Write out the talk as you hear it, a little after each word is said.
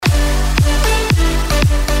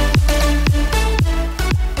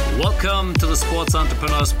Sports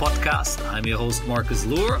Entrepreneurs Podcast. I'm your host, Marcus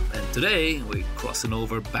Luer, and today we're crossing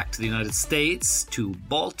over back to the United States to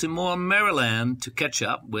Baltimore, Maryland to catch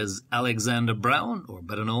up with Alexander Brown, or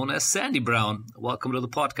better known as Sandy Brown. Welcome to the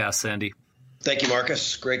podcast, Sandy. Thank you,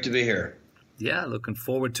 Marcus. Great to be here. Yeah, looking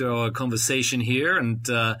forward to our conversation here. And,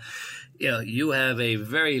 you have a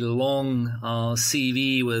very long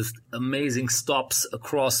CV with amazing stops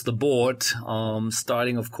across the board,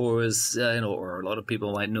 starting, of course, or a lot of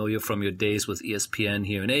people might know you from your days with ESPN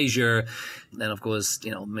here in Asia. Then, of course,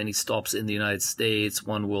 many stops in the United States,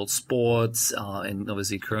 One World Sports, and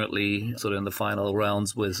obviously currently sort of in the final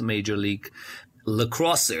rounds with Major League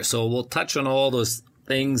Lacrosse there. So we'll touch on all those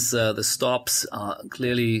things, the stops,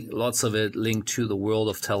 clearly lots of it linked to the world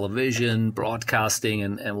of television, broadcasting,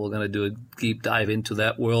 and we're going to do a deep dive into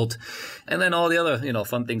that world. And then all the other,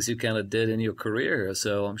 fun things you kind of did in your career.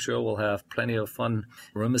 So I'm sure we'll have plenty of fun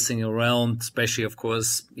reminiscing around, especially, of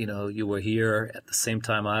course, you were here at the same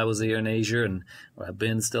time I was here in Asia, and I've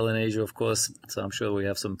been still in Asia, of course. So I'm sure we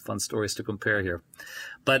have some fun stories to compare here.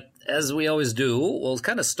 But as we always do, we'll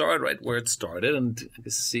kind of start right where it started. And I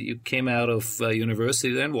guess you came out of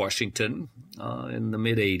university there in Washington in the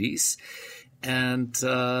mid-'80s. And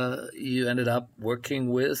you ended up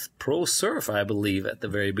working with Pro Surf, I believe, at the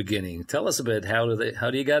very beginning. Tell us a bit, how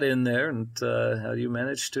do you got in there, and how do you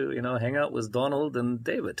manage to, hang out with Donald and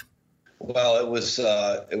David? Well,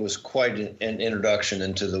 it was quite an introduction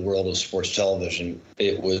into the world of sports television.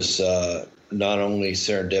 It was not only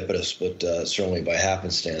serendipitous, but certainly by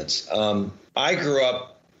happenstance. I grew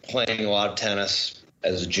up playing a lot of tennis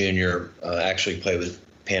as a junior. Actually played with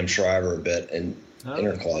Pam Shriver a bit in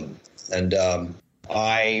Interclub. And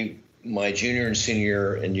my junior and senior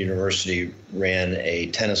year in university, ran a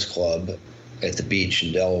tennis club at the beach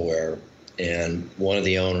in Delaware. And one of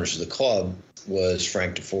the owners of the club was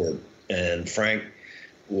Frank DeFord. And Frank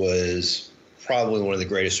was probably one of the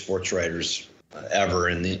greatest sports writers ever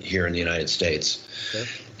here in the United States. Okay.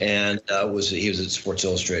 And he was at Sports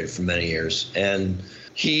Illustrated for many years. And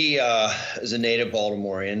he is a native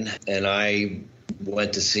Baltimorean, and I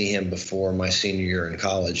went to see him before my senior year in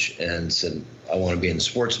college and said, I want to be in the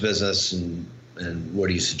sports business, and what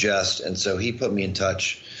do you suggest? And so he put me in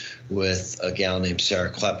touch with a gal named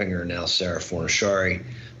Sarah Kleppinger, now Sarah Fornashari,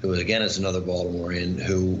 who again is another Baltimorean,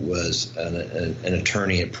 who was an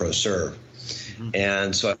attorney at Pro Serve. Mm-hmm.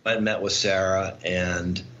 And so I went and met with Sarah,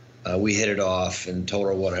 and we hit it off and told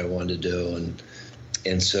her what I wanted to do.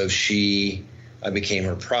 And so I became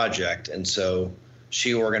her project. And so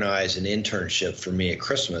she organized an internship for me at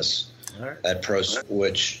Christmas at Pro Serve,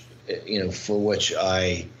 for which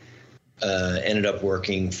I ended up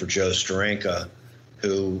working for Joe Steranka,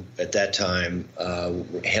 who at that time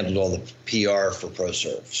handled all the PR for Pro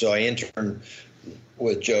Serve. So I interned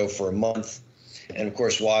with Joe for a month. And of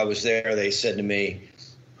course, while I was there, they said to me,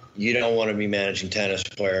 you don't want to be managing tennis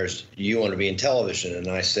players, you want to be in television. And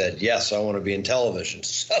I said, yes, I want to be in television.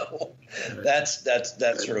 So that's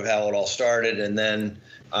sort of how it all started. And then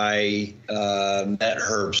I met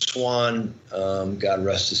Herb Swan, God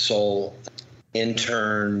rest his soul,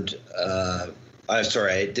 interned. I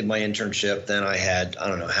did my internship. Then I had,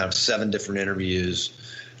 have 7 different interviews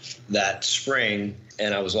that spring.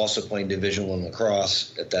 And I was also playing Division I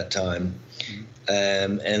lacrosse at that time.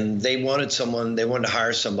 And they wanted to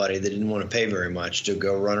hire somebody that didn't want to pay very much to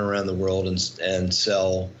go run around the world and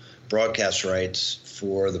sell broadcast rights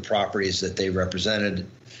for the properties that they represented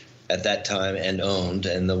at that time and owned.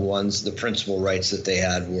 And the principal rights that they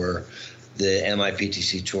had were the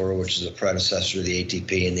MIPTC Tour, which is a predecessor to the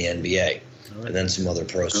ATP and the NBA. And then some other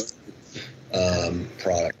pro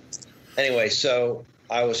products. Anyway, so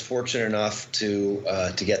I was fortunate enough to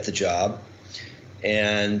get the job,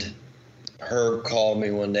 and Herb called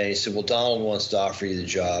me one day. He said, "Well, Donald wants to offer you the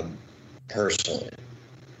job personally.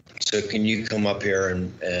 So can you come up here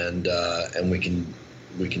and we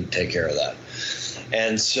can take care of that?"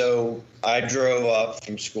 And so I drove up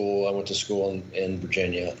from school. I went to school in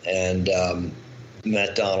Virginia, and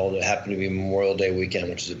met Donald. It happened to be Memorial Day weekend,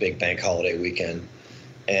 which is a big bank holiday weekend,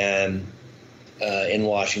 and in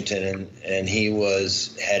Washington, and he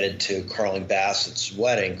was headed to Carling Bassett's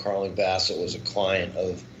wedding. Carling Bassett was a client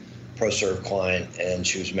of Pro Serve client, and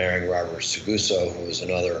she was marrying Robert Seguso, who was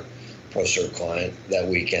another Pro Serve client that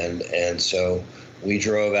weekend. And so we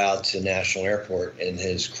drove out to National Airport in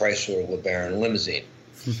his Chrysler LeBaron limousine.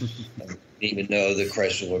 I didn't even know that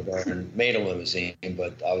Chrysler LeBaron made a limousine,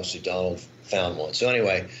 but obviously Donald found one. So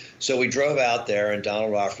anyway, so we drove out there, and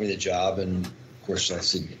Donald offered me the job, and of course I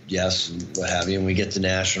said yes and what have you. And we get to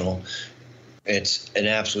National. It's an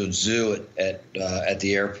absolute zoo at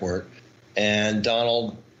the airport. And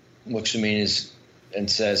Donald looks at me and and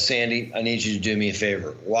says, Sandy, I need you to do me a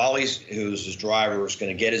favor. Wally, who's his driver, is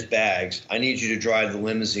going to get his bags. I need you to drive the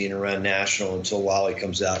limousine around National until Wally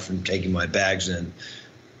comes out from taking my bags in.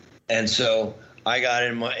 And so I got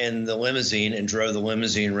in the limousine and drove the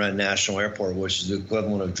limousine around National Airport, which is the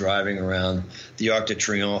equivalent of driving around the Arc de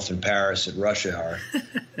Triomphe in Paris at rush hour.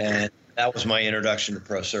 And that was my introduction to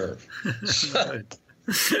Pro Serve. I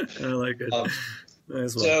like it.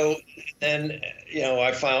 Nice one. So then,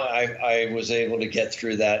 I was able to get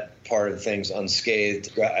through that part of things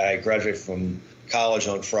unscathed. I graduated from college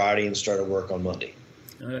on Friday and started work on Monday.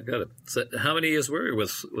 I got it. So how many years were you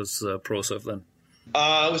with Pro Serve then?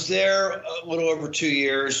 I was there a little over 2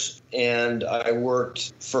 years, and I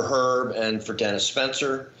worked for Herb and for Dennis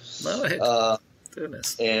Spencer. Oh,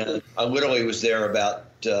 goodness. And I literally was there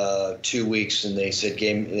about 2 weeks, and they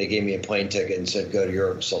gave me a plane ticket and said, go to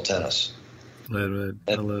Europe and sell tennis. Right.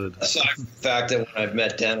 Aside from the fact that when I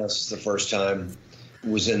met Dennis the first time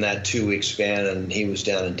was in that 2 week span, and he was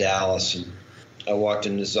down in Dallas, and I walked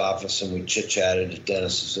into his office and we chit-chatted.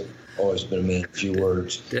 Dennis has always been a man of few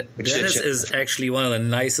words. Dennis is actually one of the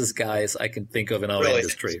nicest guys I can think of in our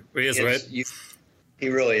industry. He is, right? He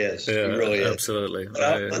really is. Yeah, he really is. Absolutely.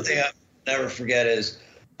 One thing I'll never forget is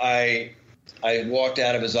I walked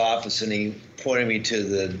out of his office and he pointed me to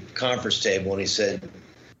the conference table and he said,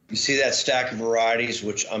 you see that stack of varieties,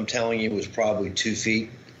 which I'm telling you was probably 2 feet?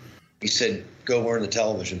 He said, go learn the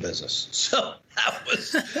television business. So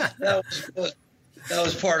that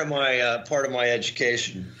was part of my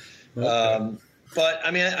education. Okay. But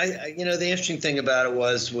I mean, I the interesting thing about it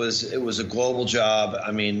was it was a global job.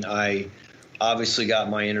 I mean, I obviously got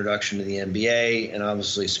my introduction to the NBA and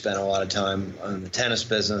obviously spent a lot of time on the tennis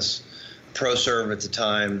business. Pro Serve at the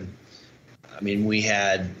time, I mean, we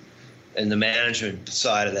had in the management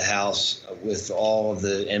side of the house with all of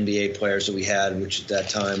the NBA players that we had, which at that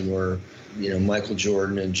time were, Michael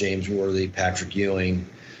Jordan and James Worthy, Patrick Ewing.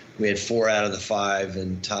 We had 4 out of the 5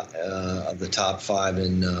 of the top 5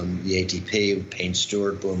 in the ATP, Payne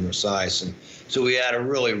Stewart, Boomer Esiason. So we had a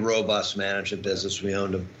really robust management business. We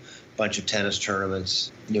owned a bunch of tennis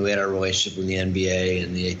tournaments. We had our relationship with the NBA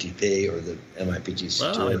and the ATP or the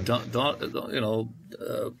MIPTC tour.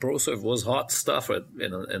 Pro Serve was hot stuff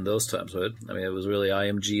in those times, right? I mean, it was really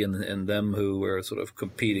IMG and them who were sort of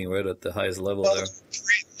competing right at the highest level there.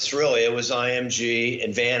 It was IMG,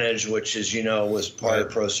 Advantage, which, as you know, was part of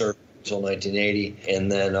Pro Serve until 1980,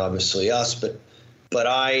 and then obviously us. But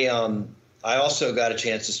I also got a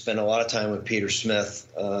chance to spend a lot of time with Peter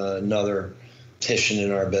Smith, another titian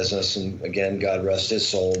in our business, and again, God rest his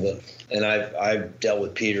soul. And I've dealt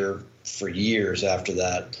with Peter for years after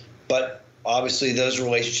that. But obviously, those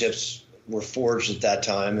relationships were forged at that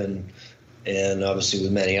time, and obviously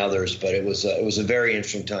with many others. But it was a very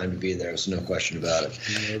interesting time to be there. There's no question about it.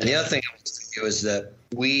 And the other thing I was thinking was that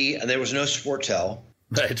there was no Sportel,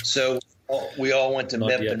 right? So we all went to Not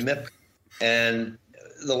MIP yet. and MIP, and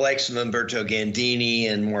the likes of Umberto Gandini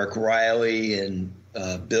and Mark Riley and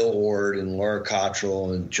Bill Ord and Laura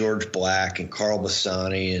Cottrell and George Black and Carl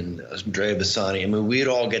Bassani and Andrea Bassani. I mean, we'd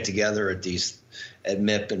all get together at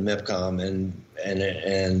MIP and MIPCOM,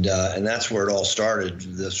 and that's where it all started.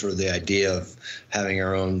 The idea of having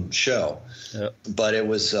our own show. Yep. But it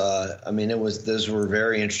was, those were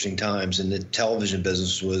very interesting times, and the television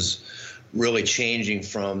business was really changing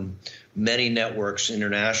from many networks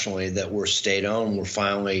internationally that were state-owned were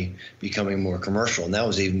finally becoming more commercial, and that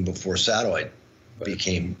was even before satellite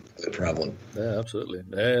became prevalent. Yeah, absolutely.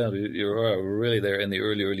 Yeah, you're really there in the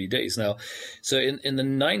early days. Now, so in the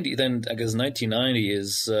 90s, then I guess 1990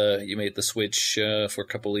 is you made the switch for a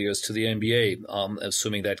couple of years to the NBA.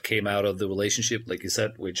 Assuming that came out of the relationship, like you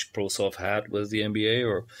said, which ProSoft had with the NBA,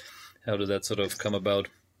 or how did that sort of come about?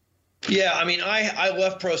 Yeah, I mean, I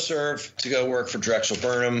left ProServe to go work for Drexel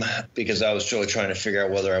Burnham because I was really trying to figure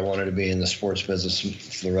out whether I wanted to be in the sports business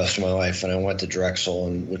for the rest of my life, and I went to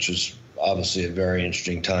Drexel, which was obviously a very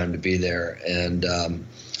interesting time to be there. And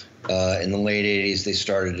in the late 80s, they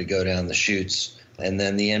started to go down the chutes. And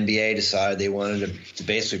then the NBA decided they wanted to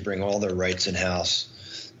basically bring all their rights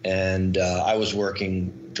in-house. And I was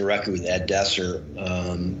working directly with Ed Desser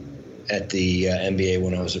at the NBA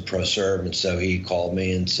when I was at ProServe. And so he called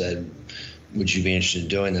me and said, would you be interested in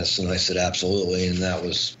doing this? And I said, absolutely. And that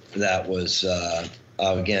was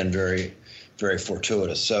again, very, very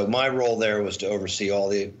fortuitous. So my role there was to oversee all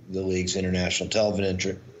the league's international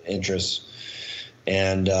television interests.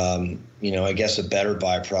 And, I guess a better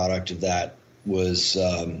byproduct of that was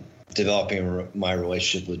developing my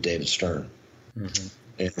relationship with David Stern. Mm-hmm.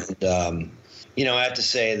 And, I have to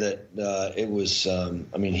say that it was,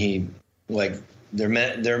 he, like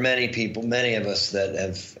there are many people, many of us that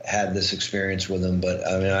have had this experience with him. But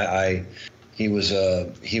I mean, he was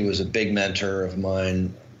a big mentor of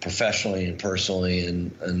mine, professionally and personally,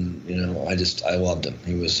 and I loved him.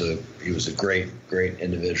 He was a great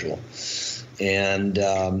individual, and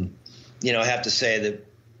I have to say that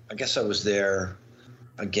I guess I was there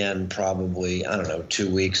again probably, I don't know, 2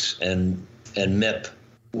 weeks, and MIP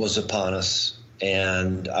was upon us,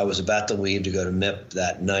 and I was about to leave to go to MIP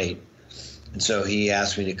that night, and so he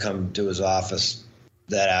asked me to come to his office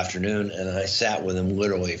that afternoon, and I sat with him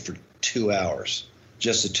literally for 2 hours,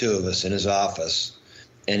 just the two of us in his office.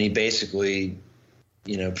 And he basically,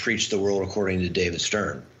 preached the world according to David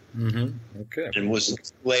Stern. Mm-hmm. Okay. And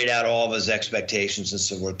was laid out all of his expectations and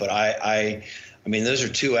so forth. But I mean, those are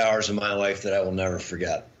 2 hours of my life that I will never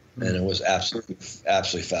forget. Mm-hmm. And it was absolutely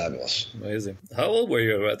fabulous. Amazing. How old were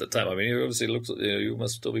you at the time? I mean, you obviously you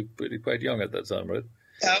must still be quite young at that time, right?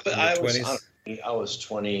 Yeah, but I was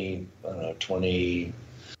 20, I don't know,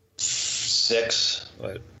 26.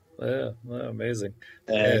 Right. Yeah, well, amazing.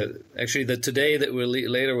 Actually, today that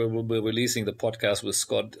later we'll be releasing the podcast with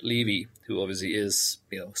Scott Levy, who obviously is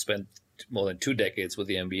spent more than 2 decades with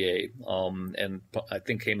the NBA, and I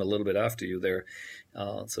think came a little bit after you there,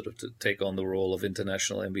 sort of to take on the role of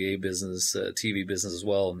international NBA business, TV business as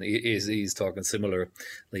well. And he's talking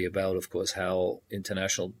similarly about, of course, how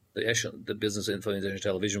the business for international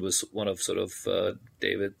television was one of sort of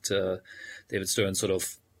David Stern's sort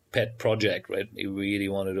of pet project, right? He really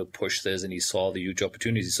wanted to push this, and he saw the huge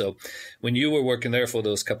opportunities. So when you were working there for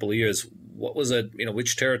those couple of years, what was it,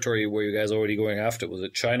 which territory were you guys already going after? Was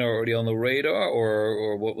it China already on the radar,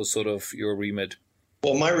 or what was sort of your remit?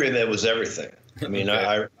 Well, my remit was everything. I mean,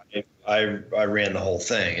 okay. I ran the whole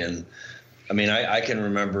thing. And I mean, I can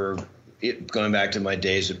remember going back to my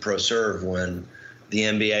days at ProServe when the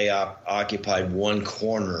NBA occupied one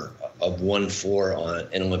corner of one floor on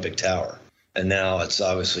an Olympic Tower. And now it's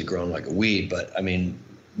obviously grown like a weed, but I mean,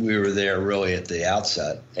 we were there really at the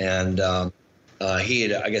outset. And he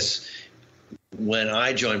had, I guess, when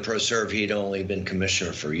I joined ProServe, he'd only been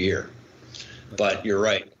commissioner for a year. But you're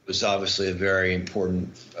right, it was obviously a very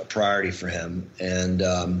important priority for him. And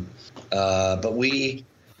but we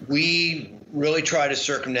really try to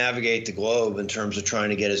circumnavigate the globe in terms of trying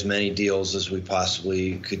to get as many deals as we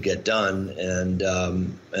possibly could get done. And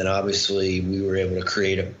obviously we were able to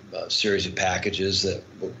create a series of packages that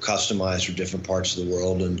were customized for different parts of the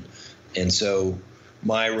world. And so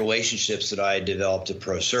my relationships that I had developed at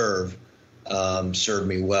ProServe served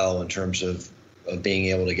me well in terms of being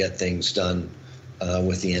able to get things done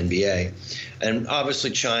with the NBA. And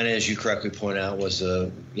obviously China, as you correctly point out, was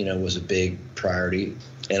a big priority.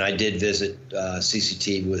 And I did visit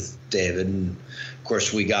CCT with David. And of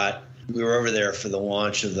course we were over there for the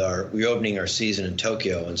launch of we were opening our season in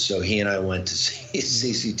Tokyo. And so he and I went to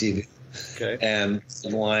CCTV and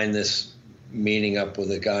lined this meeting up with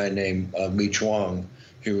a guy named Li Chuang,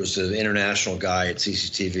 who was an international guy at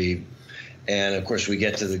CCTV. And of course we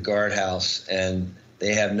get to the guardhouse and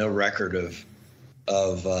they have no record of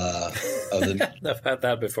the. I've had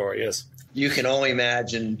that before. Yes. You can only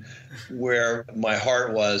imagine where my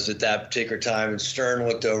heart was at that particular time. And Stern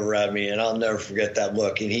looked over at me, and I'll never forget that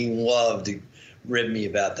look. And he loved to rib me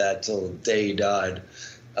about that till the day he died.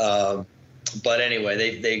 But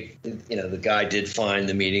anyway, they the guy did find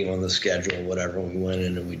the meeting on the schedule, whatever. We went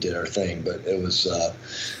in and we did our thing. But it was,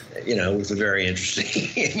 it was a very interesting.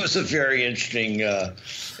 It was a very interesting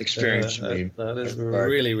experience for me. That is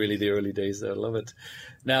really, really the early days there. I love it.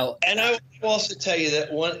 Now, and I will also tell you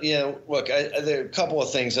that look, there are a couple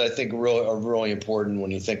of things that I think are really important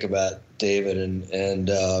when you think about David,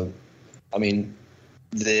 and I mean,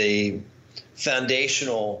 the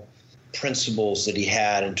foundational principles that he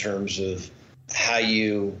had in terms of how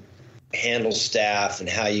you handle staff and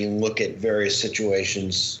how you look at various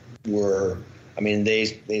situations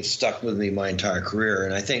they've stuck with me my entire career.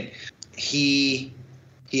 And I think he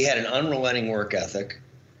had an unrelenting work ethic,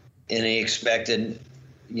 and he expected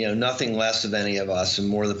nothing less of any of us, and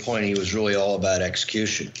more to the point, he was really all about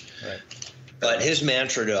execution. Right. But his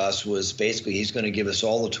mantra to us was basically he's going to give us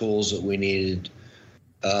all the tools that we needed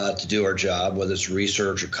to do our job, whether it's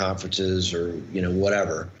research or conferences or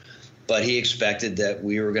whatever. But he expected that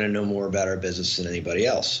we were going to know more about our business than anybody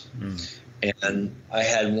else. Mm. And I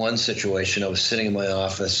had one situation. I was sitting in my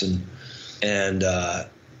office, and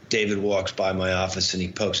David walks by my office, and he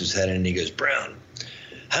pokes his head in, and he goes, "Brown,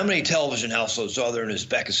 how many television households are there in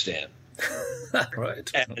Uzbekistan?"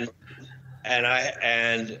 Right. And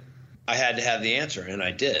I had to have the answer, and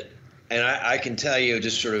I did. And I can tell you,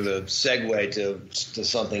 just sort of a segue to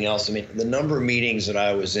something else. I mean, the number of meetings that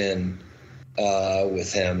I was in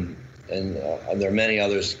with him and there are many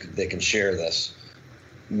others that can share this,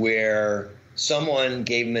 where someone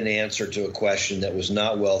gave them an answer to a question that was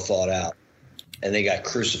not well thought out, and they got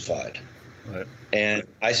crucified. Right. And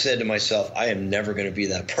I said to myself, I am never going to be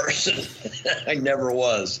that person. I never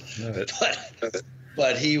was. Right.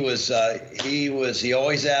 But he always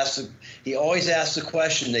asked the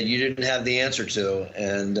question that you didn't have the answer to,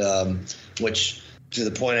 and which, to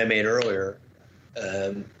the point I made earlier,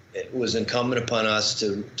 it was incumbent upon us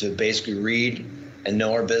to basically read and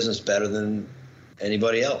know our business better than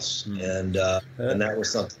anybody else, and that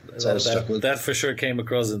was something that for sure came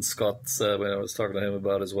across in Scott's when I was talking to him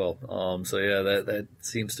about as well. So yeah, that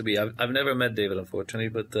seems to be. I've never met David, unfortunately,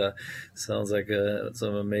 but sounds like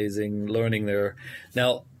some amazing learning there.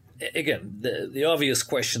 Now, again, the obvious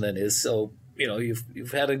question then is, so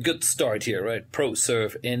you've had a good start here, right? Pro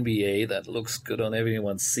Surf, NBA, that looks good on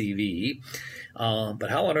everyone's CV. But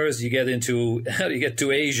how on earth do you get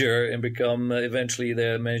to Asia and become eventually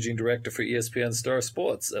the managing director for ESPN Star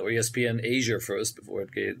Sports, or ESPN Asia first before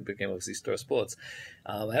it became obviously Star Sports?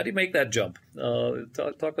 How do you make that jump?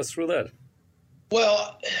 Talk us through that.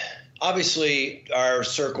 Well, obviously our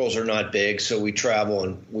circles are not big, so we travel,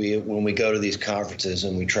 and when we go to these conferences,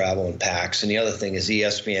 and we travel in packs. And the other thing is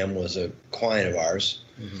ESPN was a client of ours,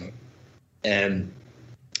 and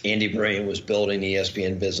Andy Bryant was building the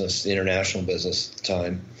ESPN business, the international business at the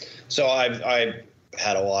time. So I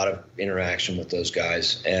had a lot of interaction with those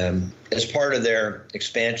guys. And as part of their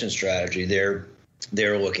expansion strategy, they're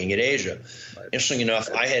looking at Asia. Right. Interesting enough,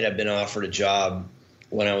 I had been offered a job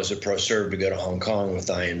when I was a pro serve to go to Hong Kong with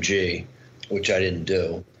IMG, which I didn't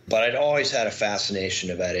do. But I'd always had a fascination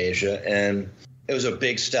about Asia, and it was a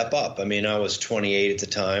big step up. I mean, I was 28 at the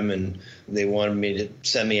time, and they wanted me to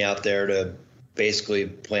send me out there to basically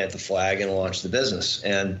plant the flag and launch the business.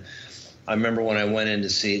 And I remember when I went in to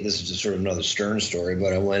see, this is just sort of another Stern story,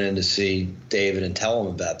 but I went in to see David and tell him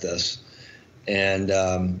about this. And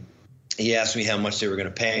he asked me how much they were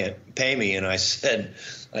going to pay me. And I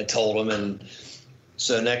told him. And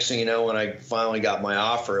so next thing you know, when I finally got my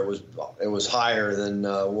offer, it was higher than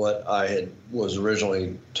what I was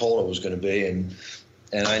originally told it was going to be.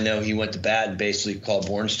 And I know he went to bat and basically called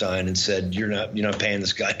Bornstein and said, "You're not paying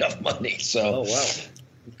this guy enough money." So, oh wow.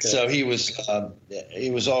 Okay. So he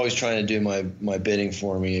was always trying to do my bidding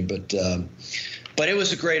for me, but it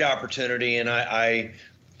was a great opportunity, and I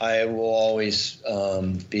will always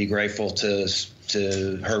be grateful to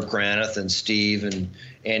Herb Granith and Steve and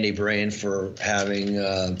Andy Brain for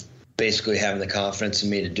basically having the confidence in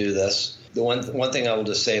me to do this. The one thing I will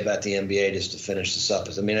just say about the NBA, just to finish this up,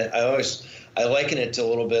 is I liken it to a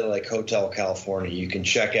little bit like Hotel California. You can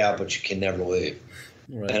check out, but you can never leave.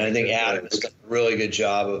 Right. And I think Adam has done a really good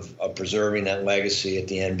job of preserving that legacy at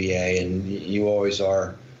the NBA, and you always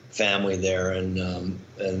are family there. And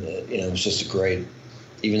it was just a great,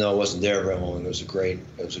 even though I wasn't there very long, it was a great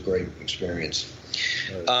experience.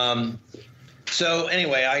 Right. So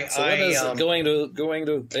anyway, going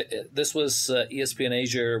to this was ESPN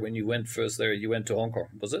Asia when you went first there. You went to Hong Kong,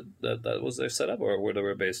 was it? That was their setup, or where they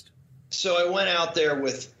were based? So I went out there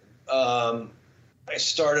with. I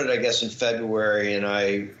started, I guess, in February, and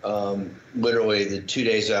I literally the 2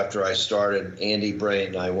 days after I started, Andy Bryant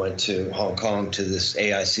and I went to Hong Kong to this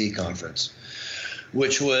AIC conference,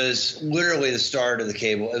 which was literally the start of the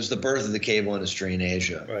cable. It was the birth of the cable industry in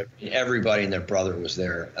Asia. Right. Everybody and their brother was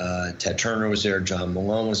there. Ted Turner was there. John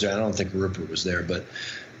Malone was there. I don't think Rupert was there, but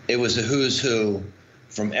it was a who's who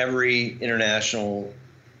from every international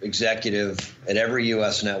executive at every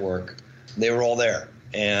U.S. network. They were all there,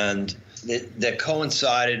 and that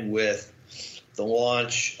coincided with the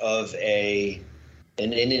launch of an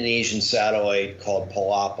Indonesian satellite called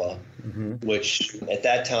Palapa, which at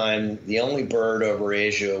that time the only bird over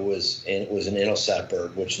Asia was an Intelsat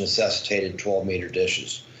bird, which necessitated 12-meter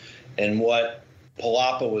dishes. And what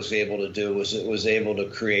Palapa was able to do was it was able to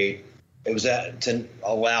to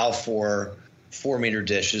allow for 4-meter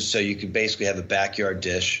dishes, so you could basically have a backyard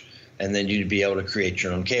dish, and then you'd be able to create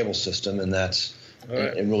your own cable system, and that's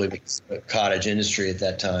right. It really was a cottage industry at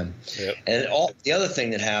that time. Yep. And the other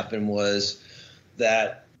thing that happened was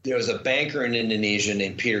that there was a banker in Indonesia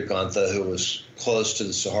named Peter Gunther who was close to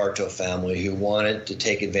the Suharto family, who wanted to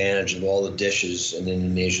take advantage of all the dishes in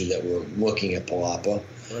Indonesia that were looking at Palapa,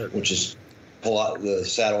 right. Which is the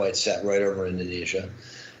satellite set right over Indonesia.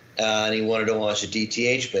 And he wanted to launch a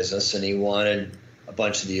DTH business, and he wanted a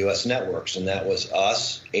bunch of the U.S. networks, and that was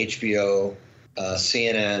us, HBO,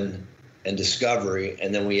 CNN, and Discovery,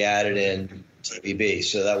 and then we added in TVB.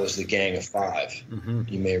 So that was the Gang of Five.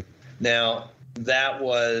 Mm-hmm. Now, that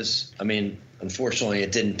was, unfortunately,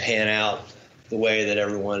 it didn't pan out the way that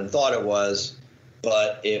everyone thought it was,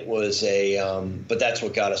 but it was but that's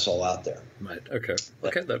what got us all out there. Right. Okay.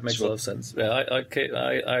 Okay. That makes a lot of sense. Yeah,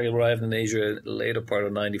 I arrived in Asia later part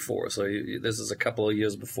of '94, so this is a couple of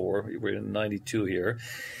years before. We're in '92 here,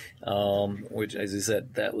 which, as you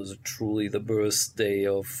said, that was truly the birthday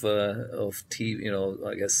of TV.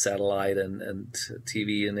 I guess satellite and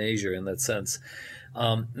TV in Asia in that sense.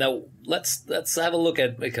 Now let's have a look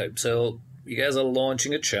at. Okay, so you guys are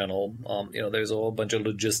launching a channel. There's a whole bunch of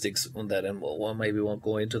logistics on that, and maybe we won't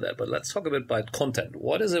go into that. But let's talk a bit about content.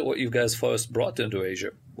 What is it? What you guys first brought into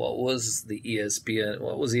Asia? What was ESPN?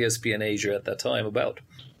 What was ESPN Asia at that time about?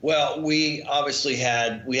 Well, we obviously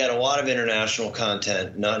had a lot of international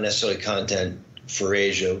content, not necessarily content for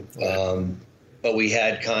Asia, but we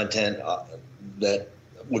had content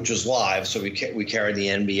which was live. So we carried the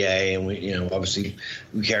NBA, and obviously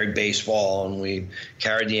we carried baseball, and we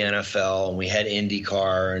carried the NFL, and we had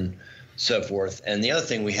IndyCar and so forth. And the other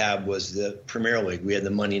thing we had was the Premier League. We had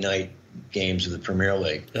the Monday night games of the Premier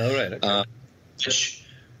League. Oh, right. Okay. Which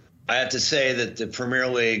I have to say that the Premier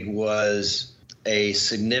League was a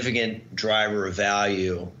significant driver of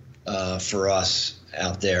value for us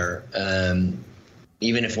out there,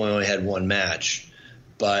 even if we only had one match.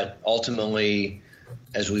 But ultimately,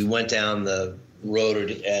 as we went down the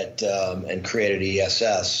road and created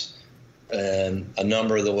ESS, a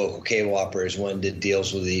number of the local cable operators went and did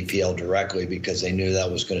deals with the EPL directly because they knew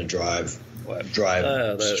that was going to drive.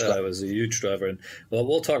 That was a huge driver. And well,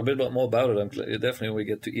 we'll talk a bit more about it. Definitely when we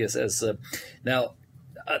get to ESS. Now,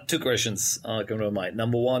 two questions come to mind.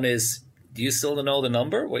 Number one is, do you still know the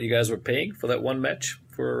number, what you guys were paying for that one match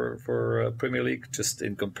for Premier League, just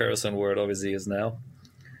in comparison where it obviously is now?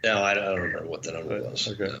 No, I don't remember what the number was.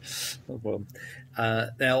 Okay, no problem.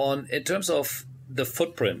 Now, in terms of the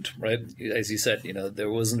footprint, right? As you said, there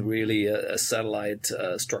wasn't really a satellite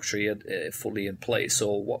structure yet fully in place.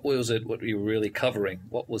 So, what was it? What were you really covering?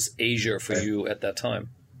 What was Asia for you at that time?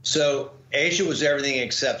 So, Asia was everything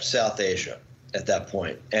except South Asia at that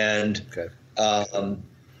point, and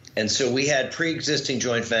so we had pre-existing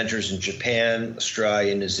joint ventures in Japan,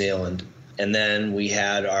 Australia, New Zealand, and then we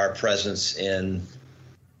had our presence in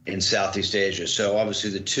Southeast Asia. So obviously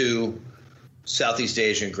the two, Southeast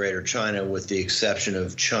Asia and Greater China, with the exception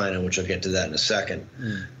of China, which I'll get to that in a second.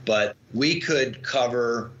 But we could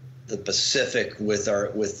cover the Pacific with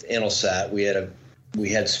Intelsat. We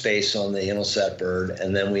had space on the Intelsat bird,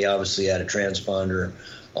 and then we obviously had a transponder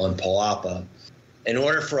on Palapa. In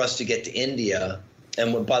order for us to get to India,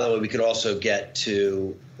 and by the way, we could also get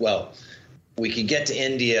to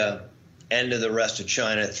India and to the rest of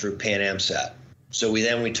China through Pan Amsat. So we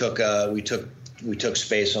took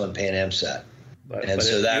space on Pan Amsat, but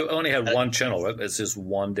you only had one channel, right? It's just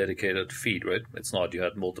one dedicated feed, right? It's not you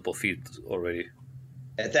had multiple feeds already.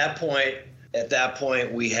 At that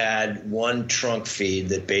point, we had one trunk feed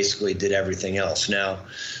that basically did everything else. Now,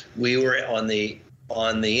 we were on the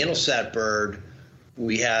Intelsat bird.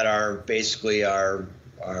 We had our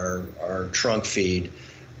trunk feed,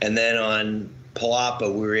 and then on Palapa,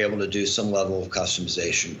 we were able to do some level of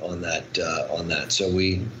customization on that. So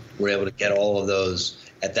we were able to get all of those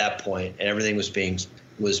at that point, and everything was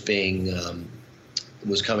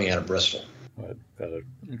coming out of Bristol. Right, got it.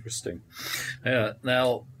 Interesting. Yeah.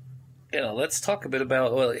 Now, let's talk a bit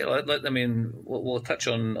about. Well, we'll touch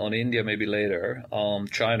on India maybe later.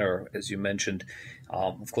 China, as you mentioned,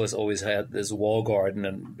 of course, always had this wall garden,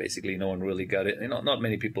 and basically no one really got it. Not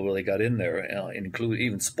many people really got in there, include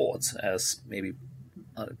even sports, as maybe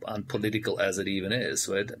unpolitical as it even is.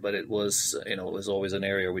 Right? But it was, it was always an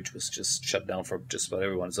area which was just shut down for just about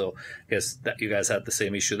everyone. So I guess that you guys had the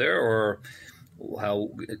same issue there, or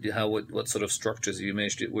what sort of structures you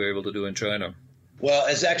were able to do in China? Well,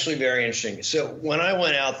 it's actually very interesting. So when I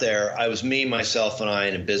went out there, I was me, myself, and I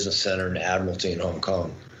in a business center in Admiralty in Hong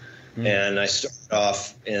Kong. And I started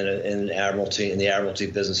off in the Admiralty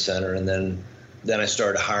Business Center, and then I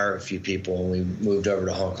started to hire a few people, and we moved over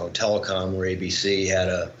to Hong Kong Telecom, where ABC had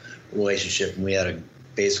a relationship, and we had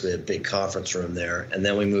basically a big conference room there. And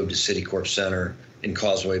then we moved to Citicorp Center in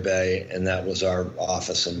Causeway Bay, and that was our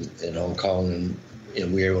office in Hong Kong,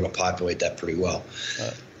 and we were able to populate that pretty well.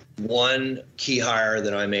 One key hire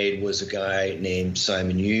that I made was a guy named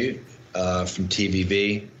Simon Yu from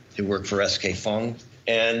TVB, who worked for SK Fung,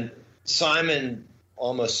 and Simon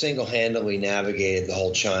almost single-handedly navigated the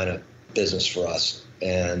whole China business for us.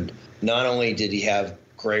 And not only did he have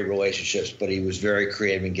great relationships, but he was very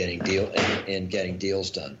creative in getting deals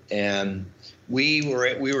done. And we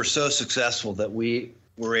were so successful that we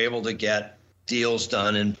were able to get deals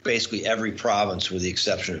done in basically every province with the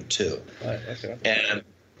exception of two. Right, okay.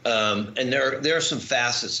 And there are some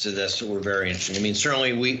facets to this that were very interesting. I mean,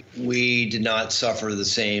 certainly we did not suffer the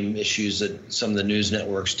same issues that some of the news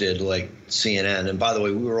networks did, like CNN. And by the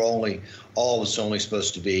way, we were all of us only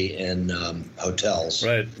supposed to be in hotels.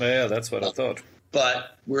 Right. Yeah, that's what I thought.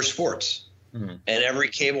 But we're sports, and every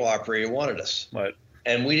cable operator wanted us. Right.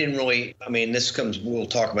 And we didn't really. I mean, we'll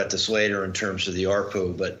talk about this later in terms of the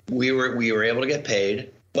ARPU, but we were able to get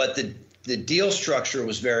paid. But the deal structure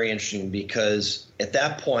was very interesting because at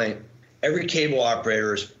that point, every cable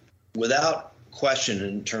operator is, without question,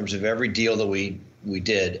 in terms of every deal that we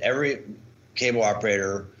did, every cable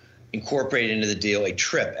operator incorporated into the deal a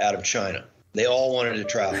trip out of China. They all wanted to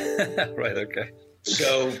travel. Right. Okay.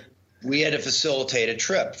 So we had to facilitate a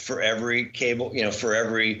trip for every cable,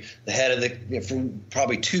 the head of for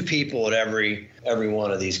probably 2 people at every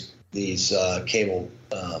one of these cable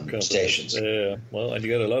stations. Yeah, well, and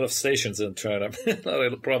you got a lot of stations in China, a lot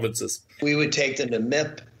of provinces. We would take them to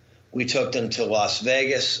MIP. We took them to Las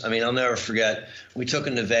Vegas. I mean, I'll never forget. We took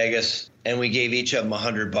them to Vegas, and we gave each of them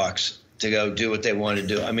 $100 to go do what they wanted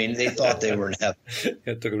to do. I mean, they thought they were in heaven.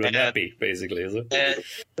 It took them to nappy, basically, is it?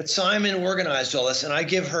 But Simon organized all this, and I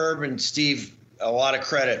give Herb and Steve a lot of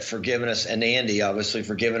credit for giving us, and Andy obviously,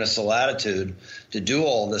 for giving us the latitude to do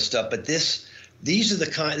all this stuff. But this is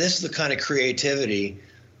the kind of creativity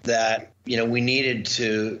that we needed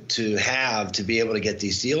to have to be able to get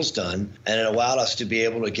these deals done, and it allowed us to be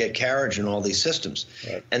able to get carriage in all these systems.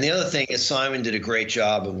 Right. And the other thing is Simon did a great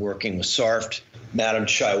job of working with SARFT. Madame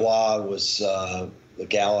Chaiwa was the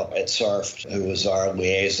gal at SARFT who was our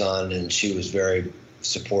liaison, and she was very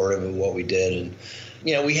supportive of what we did.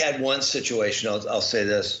 And we had one situation, I'll say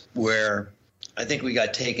this, where I think we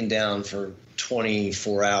got taken down for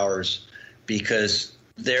 24 hours because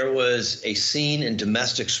there was a scene in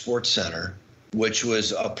Domestic Sports Center, which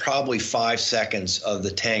was probably 5 seconds of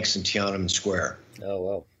the tanks in Tiananmen Square. Oh,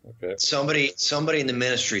 wow. Okay. Somebody in the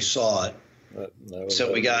ministry saw it.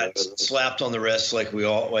 So we got slapped on the wrist like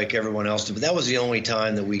everyone else did. But that was the only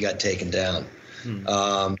time that we got taken down.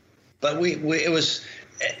 But it was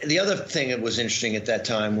the other thing that was interesting at that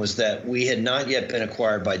time was that we had not yet been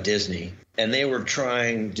acquired by Disney. And they were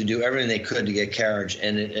trying to do everything they could to get carriage,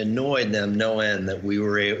 and it annoyed them no end that we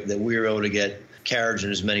were able to get carriage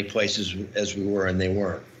in as many places as we were, and they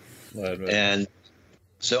weren't. Right. And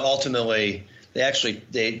so ultimately,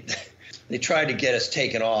 they tried to get us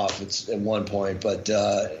taken off at one point, but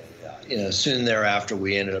soon thereafter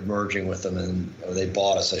we ended up merging with them, or they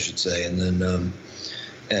bought us, I should say, and then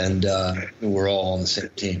we're all on the same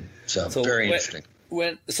team. So very interesting.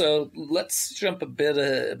 So let's jump a bit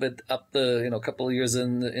up a couple of years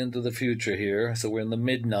into the future here. So we're in the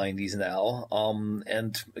mid 90s now,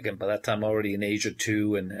 and again by that time already in Asia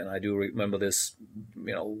too, and I do remember this,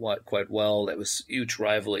 quite well. There was huge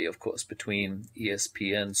rivalry, of course, between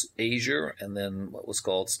ESPN's Asia and then what was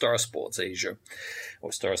called Star Sports Asia,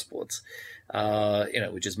 or Star Sports.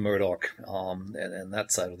 Which is Murdoch, and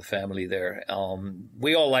that side of the family there.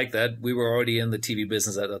 We all like that. We were already in the TV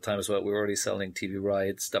business at that time as well. We were already selling TV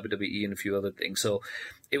rights, WWE, and a few other things. So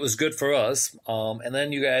it was good for us. And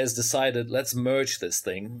then you guys decided, let's merge this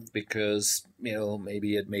thing because,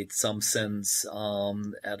 maybe it made some sense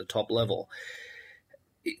at a top level.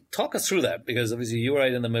 Talk us through that, because obviously you were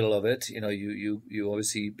right in the middle of it. You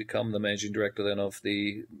obviously become the managing director then of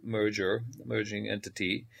the merging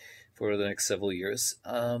entity for the next several years.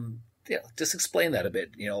 Just explain that a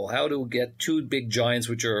bit. How to get 2 big giants,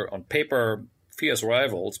 which are on paper fierce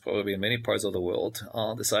rivals, probably in many parts of the world,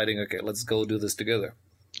 deciding, okay, let's go do this together.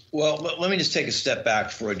 Well, let me just take a step back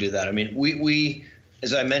before I do that. I mean, we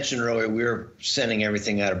as I mentioned earlier, we were sending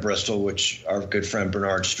everything out of Bristol, which our good friend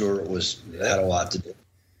Bernard Stewart had a lot to do.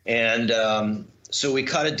 And so we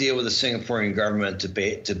cut a deal with the Singaporean government to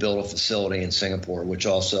build a facility in Singapore, which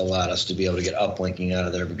also allowed us to be able to get uplinking out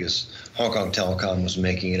of there because Hong Kong Telecom was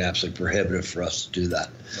making it absolutely prohibitive for us to do that.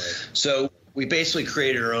 Right. So we basically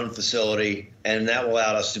created our own facility, and that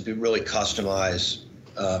allowed us to be really customized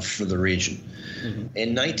for the region. Mm-hmm.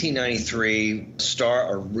 In 1993,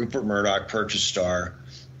 Rupert Murdoch purchased Star,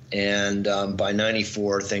 and by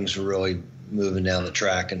 94, things were really moving down the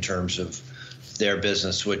track in terms of their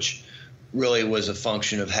business, which really was a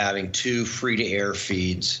function of having 2 free-to-air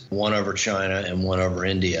feeds, one over China and one over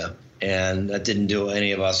India. And that didn't do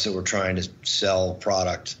any of us that were trying to sell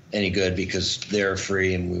product any good because they're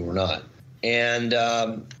free and we were not. And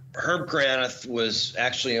Herb Granath was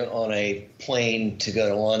actually on a plane to go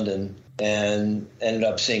to London and ended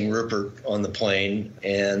up seeing Rupert on the plane,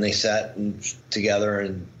 and they sat together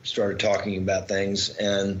and started talking about things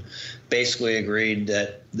and basically agreed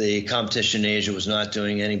that the competition in Asia was not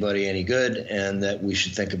doing anybody any good and that we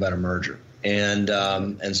should think about a merger. and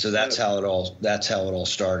so that's how it all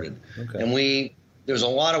started. Okay. And there's a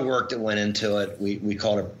lot of work that went into it. We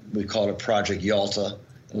called it Project Yalta.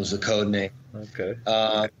 It was the code name. Okay.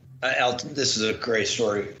 This is a great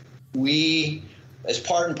story. We, as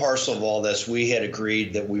part and parcel of all this, we had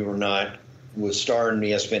agreed that we were not, with Star and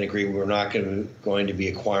ESPN agreed we were not going to be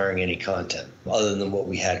acquiring any content other than what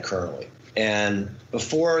we had currently. And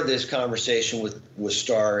before this conversation with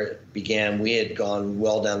Star began, we had gone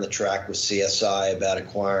well down the track with CSI about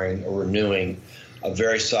acquiring or renewing a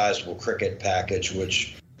very sizable cricket package,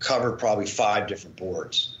 which covered probably 5 different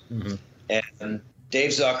boards. Mm-hmm. And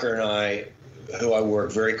Dave Zucker and I, who I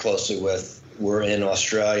work very closely with, were in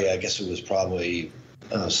Australia. I guess it was probably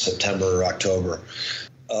September or October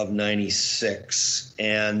of '96,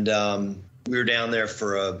 and we were down there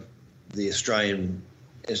for the Australian.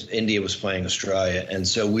 India was playing Australia, and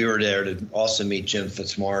so we were there to also meet Jim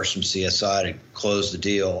Fitzmaurice from CSI to close the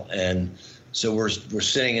deal. And so we're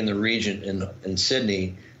sitting in the Regent in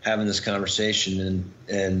Sydney having this conversation,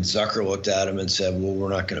 and Zucker looked at him and said, "Well, we're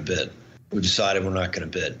not going to bid. We decided we're not going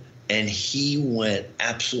to bid." And he went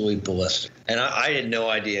absolutely ballistic. And I had no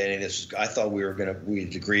idea any of this. I thought we'd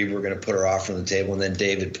agreed we were going to put our offer on the table, and then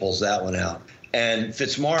David pulls that one out. And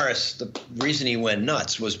Fitzmaurice, the reason he went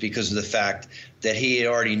nuts was because of the fact that he had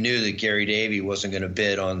already knew that Gary Davey wasn't going to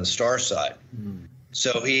bid on the Star side. Mm.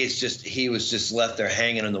 So he was just left there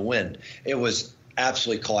hanging in the wind. It was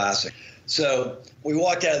absolutely classic. So we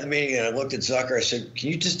walked out of the meeting, and I looked at Zucker. I said, "Can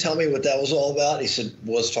you just tell me what that was all about?" He said,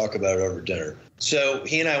 "Well, let's talk about it over dinner." So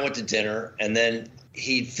he and I went to dinner, and then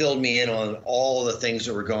he filled me in on all the things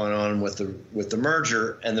that were going on with the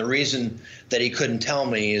merger. And the reason that he couldn't tell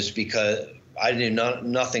me is because I knew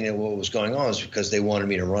nothing of what was going on, is because they wanted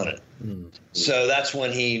me to run it. Mm-hmm. So that's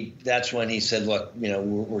when he said, "Look,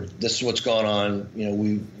 this is what's going on.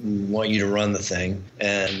 We want you to run the thing."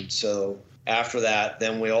 And so after that,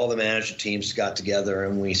 then all the management teams got together,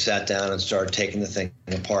 and we sat down and started taking the thing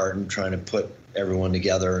apart and trying to put everyone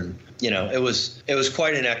together. And it was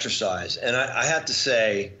quite an exercise. And I have to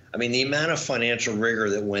say, I mean, the amount of financial rigor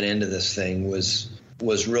that went into this thing was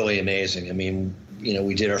really amazing. I mean,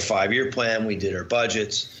 we did our 5-year plan, we did our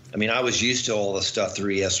budgets. I mean, I was used to all the stuff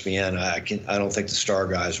through ESPN. I don't think the Star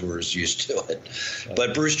guys were as used to it.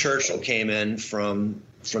 But Bruce Churchill came in from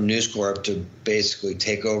News Corp to basically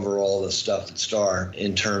take over all the stuff at Star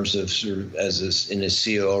in terms of sort of in his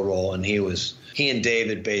COO role, and he and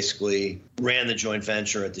David basically ran the joint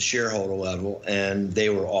venture at the shareholder level, and they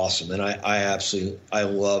were awesome. And I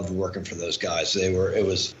loved working for those guys.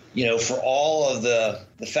 For all of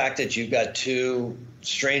the fact that you've got 2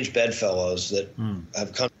 strange bedfellows that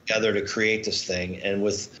have come together to create this thing, and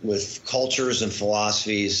with cultures and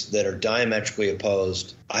philosophies that are diametrically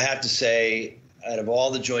opposed, I have to say, out of all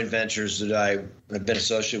the joint ventures that I have been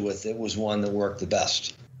associated with, it was one that worked the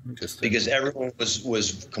best. Because everyone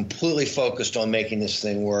was completely focused on making this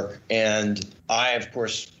thing work. And I, of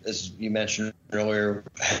course, as you mentioned earlier,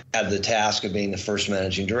 had the task of being the first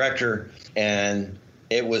managing director. And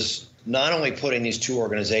it was not only putting these 2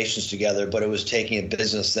 organizations together, but it was taking a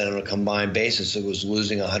business that on a combined basis, it was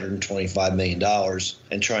losing $125 million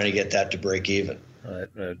and trying to get that to break even.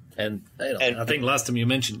 Right. And I think last time you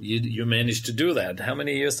mentioned you managed to do that. How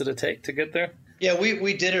many years did it take to get there? Yeah,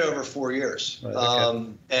 we did it over 4 years, right,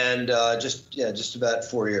 okay. Just about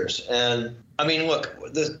 4 years. And I mean, look,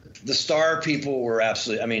 the Star people were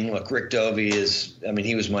absolutely. I mean, look, Rick Dovey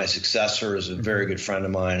he was my successor, is a very good friend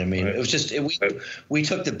of mine. I mean, right. It was just we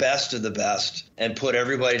took the best of the best and put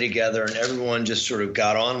everybody together, and everyone just sort of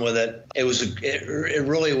got on with it. It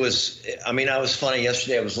really was. I mean, I was funny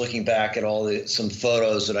yesterday. I was looking back at some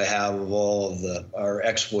photos that I have of all of our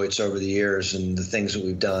exploits over the years and the things that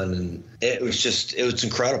we've done, and it was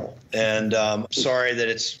incredible. And sorry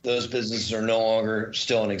that those businesses are no longer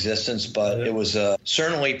still in existence, but it was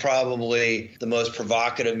certainly probably the most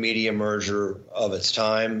provocative media merger of its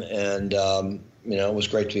time, and it was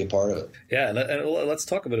great to be a part of it. Yeah, and let's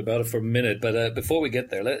talk a bit about it for a minute. But before we get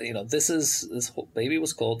there, this whole baby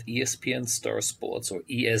was called ESPN Star Sports, or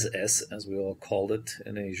ESS, as we all called it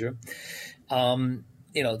in Asia.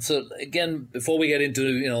 So again, before we get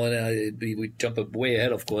into, we jump up way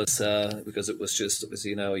ahead, of course, because it was just,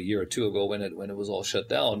 obviously, a year or 2 ago when it was all shut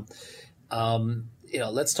down.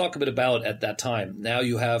 Let's talk a bit about at that time. Now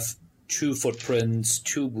you have two footprints,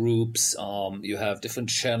 two groups. You have different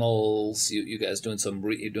channels. You guys doing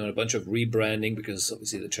you're doing a bunch of rebranding because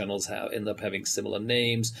obviously the channels end up having similar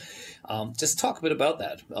names. Just talk a bit about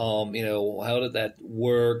that. How did that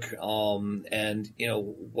work? And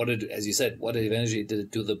what as you said, what eventually did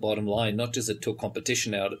it do the bottom line? Not just it took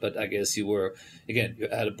competition out, but I guess you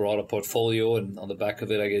had a broader portfolio, and on the back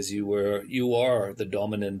of it, I guess you are the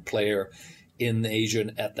dominant player in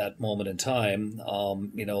Asia at that moment in time.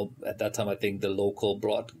 At that time, I think the local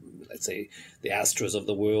let's say the Astros of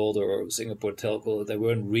the world or Singapore Telco, they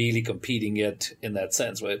weren't really competing yet in that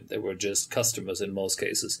sense, right? They were just customers in most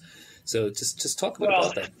cases. So just talk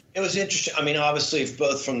about that. It was interesting. I mean, obviously,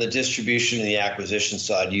 both from the distribution and the acquisition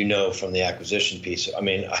side, from the acquisition piece. I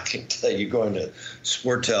mean, I can tell you going to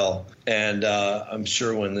Sportel, and I'm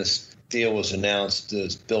sure when this deal was announced,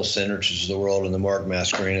 the Bill Sindrichs of the world and the Mark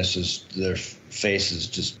Mascarenas, their faces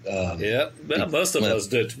just most of us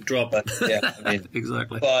did drop. Yeah, I mean,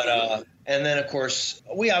 exactly. But and then of course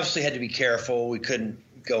we obviously had to be careful. We couldn't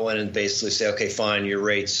go in and basically say, okay, fine, your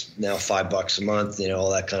rate's now $5 a month.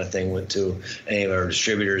 All that kind of thing went to any of our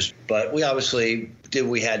distributors. But we obviously did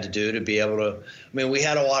what we had to do to be able to. I mean, we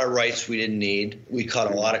had a lot of rights we didn't need. We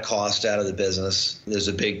cut a lot of cost out of the business. There's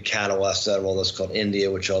a big catalyst out of all this called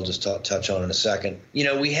India, which I'll just touch on in a second.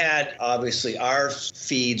 We had, obviously, our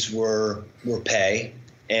feeds were pay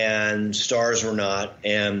and Star's were not.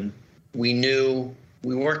 And we knew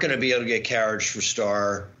we weren't going to be able to get carriage for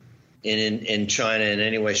Star in China in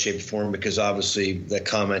any way, shape, or form, because obviously the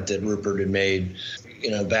comment that Rupert had made,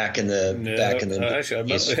 back in the actually, I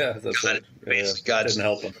remember, got didn't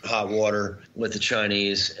help him. Hot water with the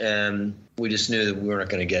Chinese, and we just knew that we were not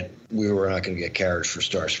going to get carriage for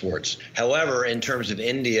Star Sports. However, in terms of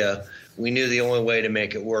India, we knew the only way to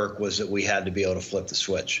make it work was that we had to be able to flip the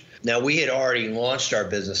switch. Now, we had already launched our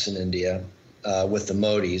business in India with the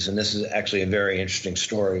Modis, and this is actually a very interesting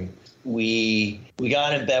story. We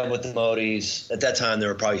got in bed with the Modis. At that time, there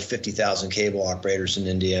were probably 50,000 cable operators in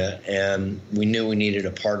India, and we knew we needed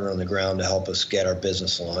a partner on the ground to help us get our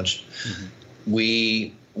business launched. Mm-hmm.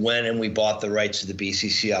 We went and we bought the rights to the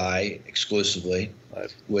BCCI exclusively,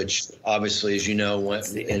 right, which obviously, as you know, went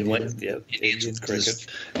Indian cricket.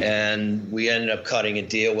 And we ended up cutting a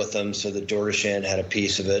deal with them so that Doordarshan had a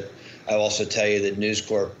piece of it. I'll also tell you that News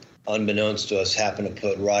Corp, unbeknownst to us, happened to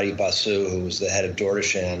put Roddy Basu, who was the head of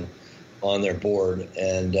Doordarshan, on their board,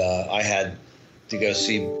 and I had to go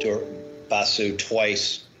see Basu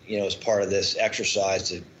twice, as part of this exercise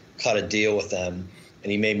to cut a deal with them,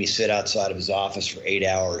 and he made me sit outside of his office for 8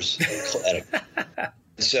 hours.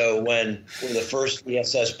 So when the first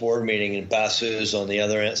ESS board meeting and Basu's on the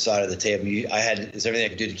other side of the table, it's everything I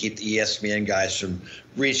could do to keep the ESPN guys from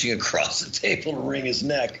reaching across the table to wring his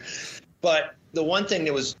neck. But the one thing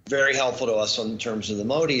that was very helpful to us in terms of the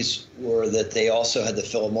Modis were that they also had the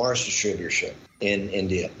Philip Morris distributorship in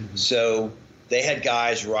India. Mm-hmm. So they had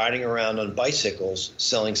guys riding around on bicycles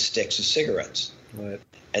selling sticks of cigarettes. Right.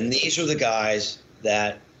 And these are the guys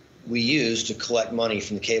that we used to collect money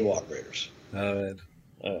from the cable operators. Right.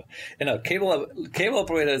 Cable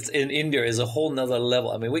operators in India is a whole nother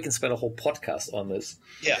level. I mean, we can spend a whole podcast on this.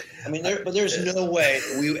 Yeah, I mean, but there's no way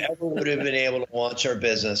we ever would have been able to launch our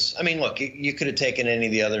business. I mean, look, you could have taken any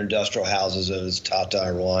of the other industrial houses as Tata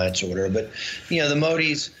or Reliance or whatever, but the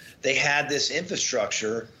Modis, they had this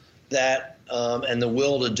infrastructure that and the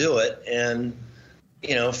will to do it, and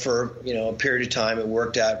for a period of time, it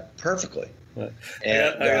worked out perfectly. Right.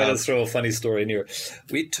 I got to throw a funny story in here.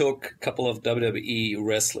 We took a couple of WWE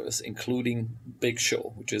wrestlers, including Big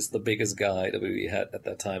Show, which is the biggest guy that we had at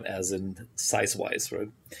that time, as in size-wise, right?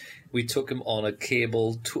 We took him on a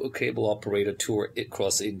cable operator tour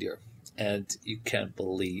across India, and you can't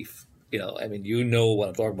believe. What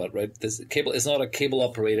I'm talking about, right? This cable is not a cable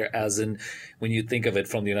operator as in when you think of it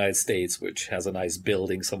from the United States, which has a nice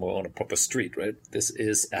building somewhere on a proper street, right? This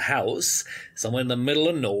is a house somewhere in the middle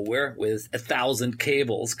of nowhere with 1,000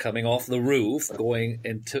 cables coming off the roof, going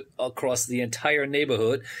across the entire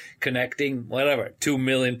neighborhood, connecting 2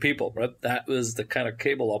 million people, right? That was the kind of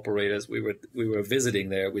cable operators we were visiting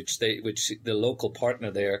there, which the local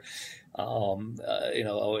partner there, our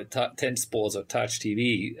 10 Sports or Touch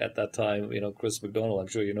TV at that time, Chris McDonald, I'm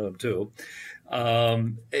sure you know him too.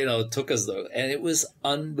 took us though, and it was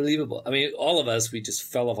unbelievable. I mean, all of us, we just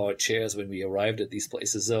fell off our chairs when we arrived at these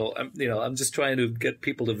places. So, I'm just trying to get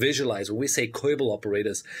people to visualize when we say cable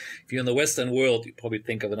operators. If you're in the Western world, you probably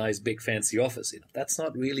think of a nice, big, fancy office. That's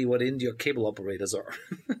not really what India cable operators are.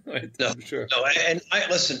 Right? No, I'm sure. No, and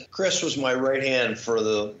listen, Chris was my right hand for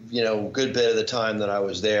the good bit of the time that I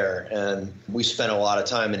was there, and we spent a lot of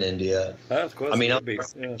time in India. Of course. I mean, I'm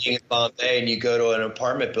in Bombay, and you go to an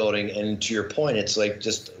apartment building, and to your point, it's like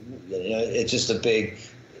it's just a big.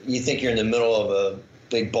 You think you're in the middle of a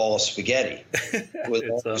big ball of spaghetti with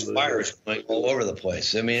all these wires going all over the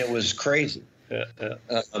place. I mean, it was crazy. Yeah.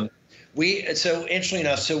 So interestingly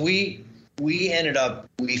enough, we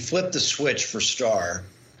flipped the switch for Star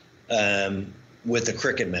with a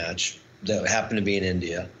cricket match that happened to be in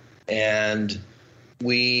India, and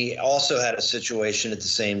we also had a situation at the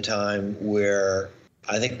same time where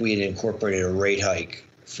I think we had incorporated a rate hike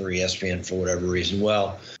for ESPN for whatever reason.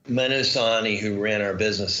 Well, Manu Sahni, who ran our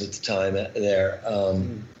business at the time there,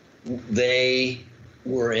 they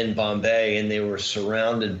were in Bombay, and they were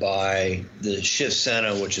surrounded by the Shiv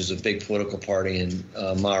Sena, which is a big political party in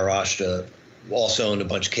Maharashtra, also owned a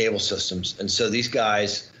bunch of cable systems. And so these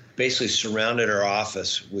guys basically surrounded our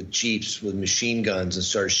office with jeeps with machine guns and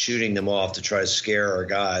started shooting them off to try to scare our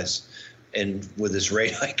guys. And with this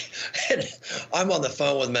rate hike, and I'm on the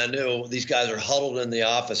phone with Manu. These guys are huddled in the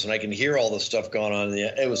office, and I can hear all the stuff going on.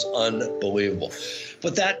 It was unbelievable.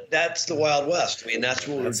 But that's the Wild West. I mean, that's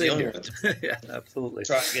what we're dealing with. Yeah, absolutely.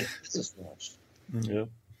 Try to get business launched. Yeah.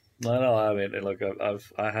 No. I mean, look,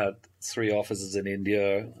 I had 3 offices in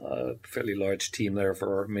India, a fairly large team there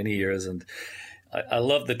for many years, and I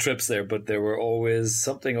loved the trips there, but there were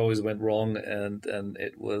something always went wrong, and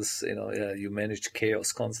it was, you managed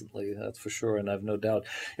chaos constantly, that's for sure. And I've no doubt,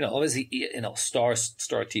 obviously, Star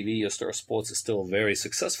TV or Star Sports is still very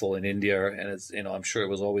successful in India, and it's, I'm sure it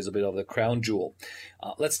was always a bit of the crown jewel.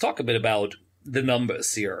 Let's talk a bit about the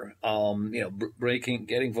numbers here.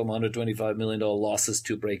 Getting from $125 million losses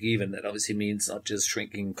to break even, that obviously means not just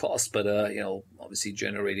shrinking costs, but obviously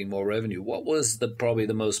generating more revenue. What was probably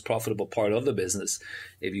the most profitable part of the business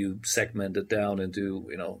if you segment it down into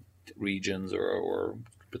regions or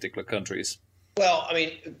particular countries? Well, I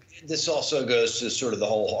mean, this also goes to sort of the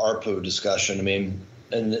whole ARPU discussion. I mean,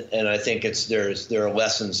 and I think there are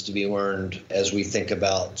lessons to be learned as we think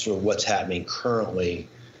about sort of what's happening currently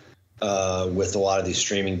with a lot of these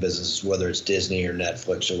streaming businesses, whether it's Disney or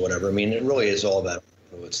Netflix or whatever. I mean, it really is all about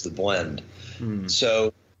it's the blend.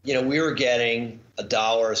 So, we were getting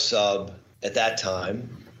 $1 a sub at that time,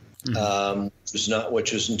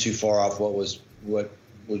 which wasn't too far off what was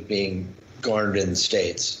being garnered in the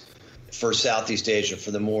States for Southeast Asia, for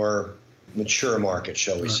the more mature market,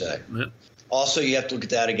 shall we say. Also, you have to look at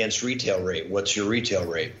that against retail rate. What's your retail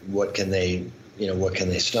rate? What can they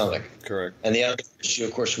stomach? Correct. And the other issue,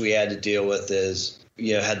 of course, we had to deal with is,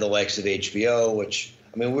 had the likes of HBO, which,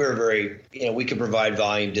 I mean, we were very, we could provide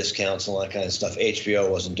volume discounts and all that kind of stuff.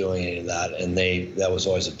 HBO wasn't doing any of that, and that was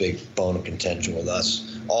always a big bone of contention with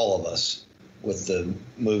us, all of us, with the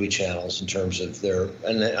movie channels in terms of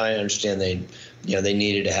and I understand they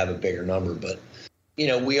needed to have a bigger number, but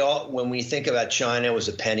when we think about China, it was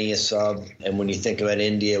a penny a sub, and when you think about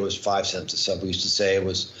India, it was 5 cents a sub. We used to say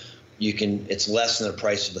it's less than the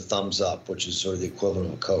price of a thumbs up, which is sort of the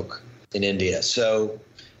equivalent of Coke in India. So,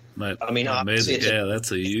 I mean, obviously,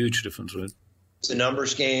 that's a huge difference, right? It's a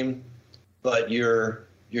numbers game, but you're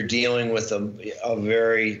dealing with a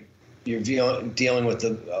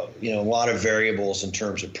lot of variables in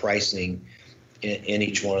terms of pricing in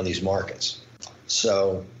each one of these markets.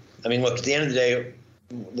 So, I mean, look, at the end of the day,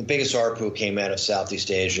 the biggest ARPU came out of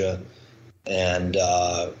Southeast Asia and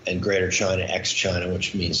Greater China, ex-China,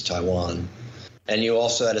 which means Taiwan. And you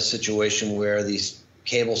also had a situation where these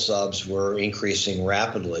cable subs were increasing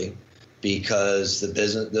rapidly because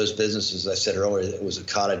those businesses, I said earlier, it was a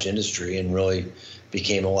cottage industry and really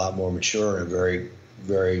became a lot more mature in a very,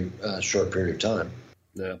 very short period of time.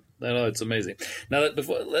 Yeah, no, it's amazing. Now,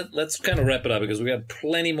 let's kind of wrap it up because we have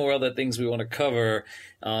plenty more other things we want to cover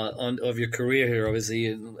of your career here.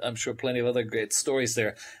 Obviously, I'm sure plenty of other great stories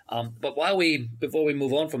there. But before we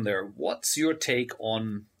move on from there, what's your take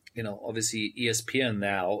on, obviously ESPN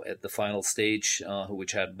now at the final stage,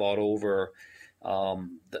 which had bought over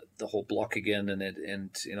the whole block again, and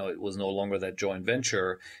it was no longer that joint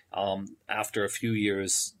venture. After a few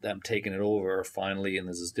years, them taking it over finally, and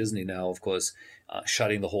this is Disney now, of course,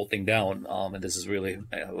 shutting the whole thing down. And this is really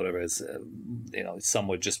it's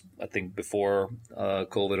somewhat just, I think, before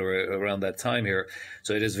COVID or around that time here.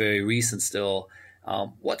 So it is very recent still.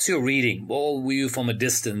 What's your reading? What you from a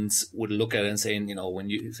distance would look at it and saying,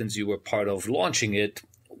 since you were part of launching it,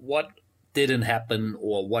 what didn't happen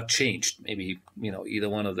or what changed? Maybe, either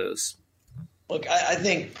one of those. Look, I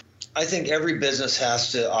think every business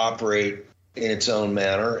has to operate in its own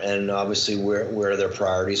manner, and obviously where their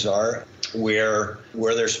priorities are, where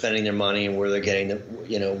they're spending their money, and where they're getting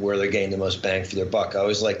the most bang for their buck. I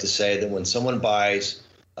always like to say that when someone buys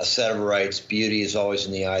a set of rights, beauty is always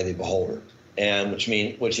in the eye of the beholder, and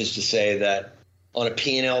which is to say that on a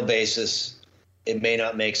P&L basis, it may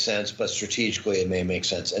not make sense, but strategically it may make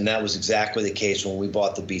sense, and that was exactly the case when we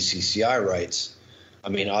bought the BCCI rights. I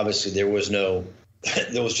mean, obviously there was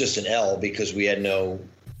just an L because we had no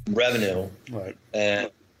revenue, right? And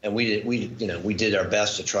we did our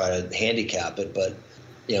best to try to handicap it, but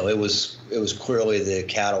it was clearly the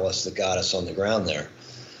catalyst that got us on the ground there.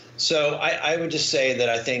 So I would just say that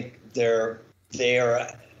I think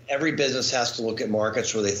every business has to look at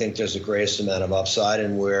markets where they think there's the greatest amount of upside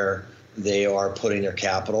and where they are putting their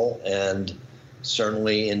capital, and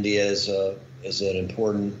certainly India is an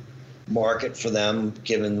important market for them,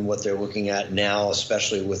 given what they're looking at now,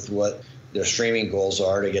 especially with what their streaming goals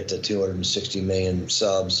are to get to 260 million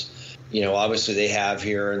subs. Obviously they have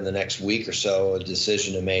here in the next week or so a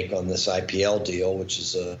decision to make on this IPL deal, which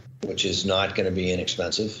is not going to be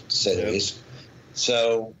inexpensive, to say the least.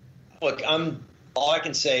 So, look, all I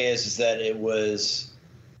can say is that it was,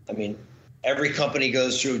 every company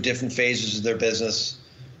goes through different phases of their business,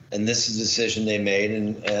 and this is a decision they made,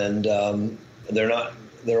 and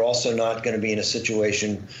they're also not going to be in a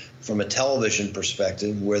situation from a television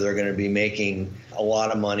perspective where they're going to be making a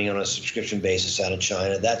lot of money on a subscription basis out of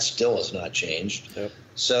China. That still has not changed. Yep.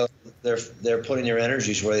 So they're putting their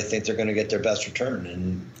energies where they think they're going to get their best return.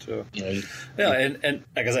 And sure. And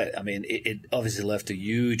like I said, it obviously left a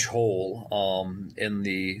huge hole in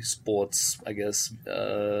the sports, I guess,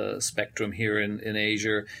 spectrum here in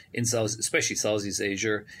Asia, especially Southeast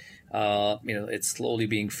Asia. It's slowly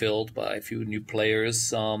being filled by a few new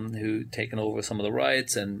players who taken over some of the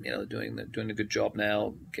rights and doing a good job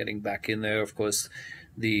now, getting back in there. Of course,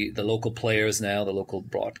 the local players now, the local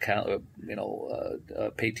broadcast,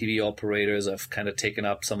 pay TV operators have kind of taken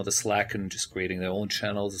up some of the slack and just creating their own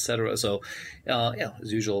channels, etc. So,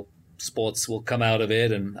 as usual, sports will come out of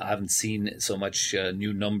it, and I haven't seen so much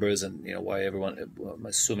new numbers and why I'm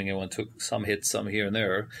assuming everyone took some hits, some here and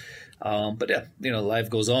there. But yeah, life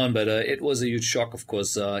goes on. But it was a huge shock, of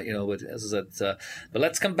course. But as I said, but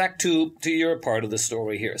let's come back to your part of the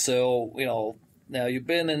story here. So now you've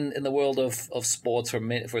been in the world of sports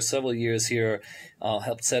for several years here.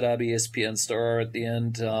 Helped set up ESPN Star at the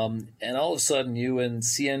end, and all of a sudden you in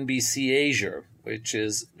CNBC Asia, which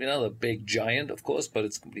is the big giant, of course, but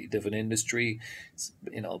it's a completely different industry. It's,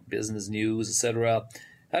 business news, etc.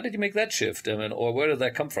 How did you make that shift? Or where did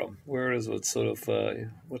that come from? Where is what sort of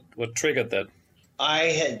what triggered that? I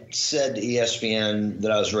had said to ESPN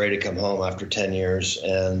that I was ready to come home after 10 years,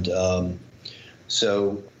 and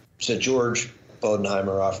so George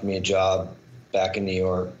Bodenheimer offered me a job back in New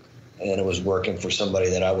York, and it was working for somebody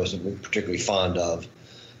that I wasn't particularly fond of,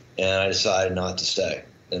 and I decided not to stay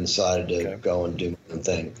and decided to go and do my own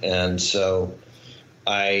thing. And so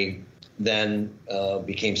I then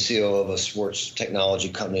became CEO of a sports technology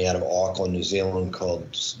company out of Auckland, New Zealand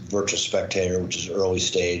called Virtual Spectator, which is early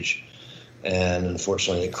stage. And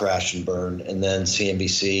unfortunately, it crashed and burned. And then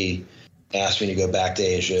CNBC asked me to go back to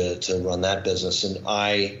Asia to run that business. And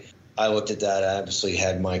I looked at that. I obviously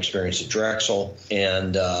had my experience at Drexel,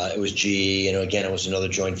 and it was GE. Again, it was another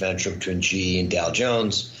joint venture between GE and Dow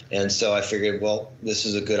Jones. And so I figured, well, this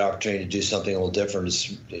is a good opportunity to do something a little different,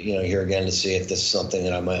 here again to see if this is something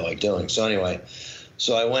that I might like doing. So anyway,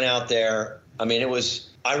 I went out there. I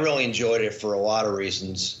really enjoyed it for a lot of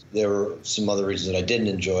reasons. There were some other reasons that I didn't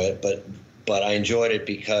enjoy it, but I enjoyed it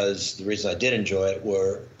because the reasons I did enjoy it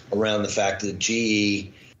were around the fact that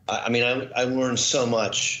GE, I learned so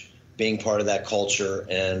much being part of that culture,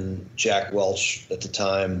 and Jack Welch at the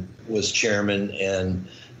time was chairman, and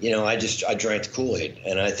I drank the Kool-Aid,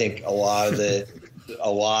 and I think a lot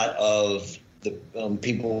of the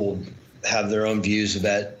people have their own views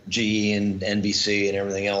about GE and NBC and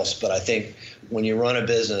everything else. But I think when you run a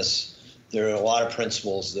business, there are a lot of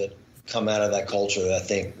principles that come out of that culture that I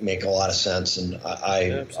think make a lot of sense, and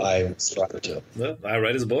I strive to. Yeah, I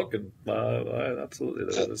read his book, and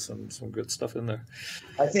absolutely, there's some good stuff in there.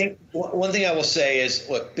 I think one thing I will say is,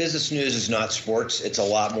 look, business news is not sports. It's a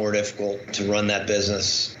lot more difficult to run that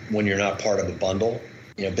business when you're not part of a bundle.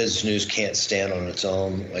 Business news can't stand on its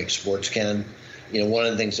own like sports can. One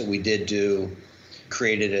of the things that we did do,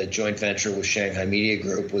 created a joint venture with Shanghai Media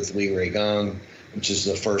Group with Li Ruigong, which is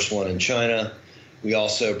the first one in China. We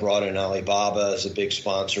also brought in Alibaba as a big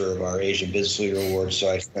sponsor of our Asian Business Leader Award.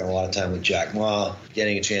 So I spent a lot of time with Jack Ma,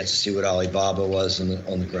 getting a chance to see what Alibaba was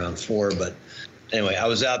on the ground floor. But anyway, I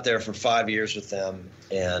was out there for 5 years with them,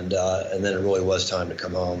 and then it really was time to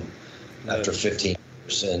come home after 15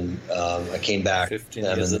 years. And I came back. 15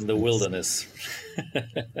 years in the wilderness.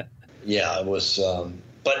 Yeah, it was.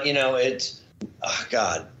 But, it's,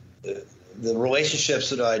 God, the relationships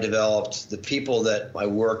that I developed, the people that I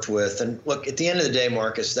worked with. And look, at the end of the day,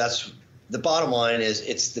 Marcus, that's the bottom line is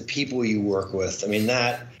it's the people you work with. I mean,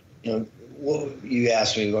 that, you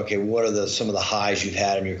asked me, okay, what are some of the highs you've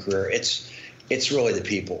had in your career? It's really the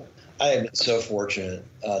people. I have been so fortunate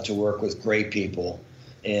to work with great people,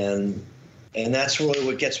 and that's really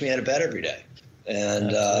what gets me out of bed every day.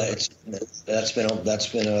 And that's been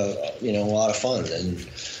a lot of fun. And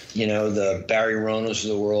the Barry Ronos of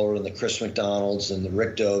the world, and the Chris McDonalds, and the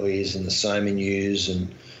Rick Dovies, and the Simon Hughes,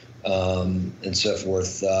 and so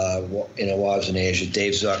forth. While I was in Asia,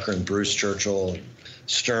 Dave Zucker and Bruce Churchill,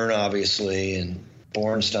 Stern, obviously, and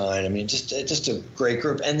Bornstein. I mean, just a great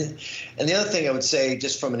group. And the other thing I would say,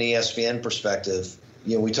 just from an ESPN perspective,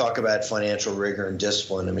 we talk about financial rigor and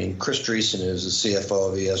discipline. I mean, Chris Dreesen, who's the CFO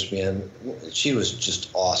of ESPN, she was just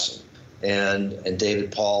awesome. And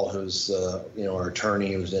David Paul, who's our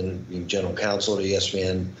attorney, who's in general counsel at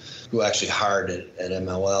ESPN, who actually hired at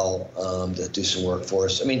MLL to do some work for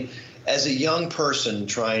us. I mean, as a young person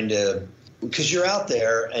because you're out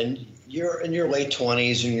there and you're in your late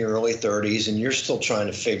 20s and your early 30s, and you're still trying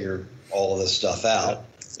to figure all of this stuff out.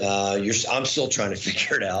 I'm still trying to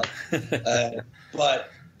figure it out.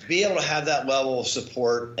 But to be able to have that level of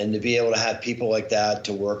support and to be able to have people like that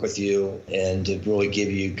to work with you and to really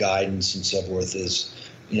give you guidance and so forth is,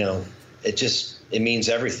 it means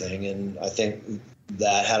everything. And I think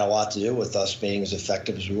that had a lot to do with us being as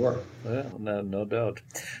effective as we were. Yeah, no doubt.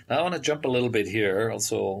 Now I want to jump a little bit here,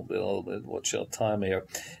 also watch your time here,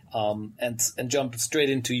 and jump straight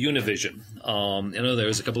into Univision.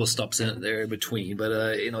 There's a couple of stops in there in between, but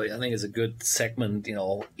I think it's a good segment.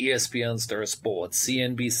 ESPN, Star Sports,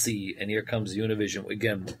 CNBC, and here comes Univision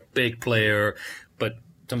again, big player, but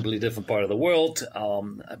completely different part of the world.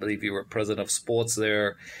 I believe you were president of sports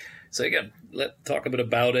there. So again, let's talk a bit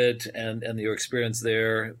about it and your experience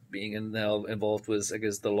there, being now involved with, I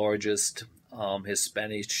guess, the largest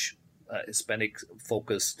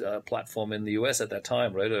Hispanic-focused platform in the U.S. at that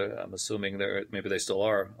time, right? I'm assuming maybe they still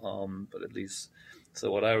are, but at least so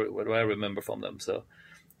what do I remember from them. So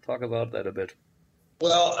talk about that a bit.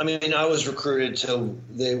 Well, I mean, I was recruited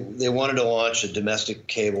they wanted to launch a domestic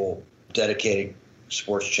cable dedicated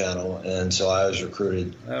sports channel, and so I was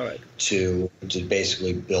recruited to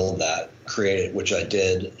basically build that, create it, which I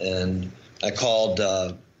did. And I called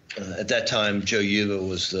at that time Joe Yuba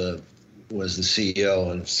was the CEO,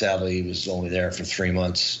 and sadly he was only there for 3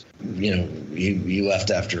 months. He left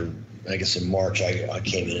after, I guess, in March. I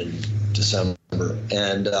came in December,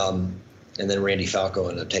 and then Randy Falco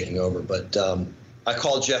ended up taking over. But I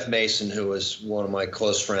called Jeff Mason, who was one of my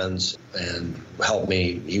close friends, and helped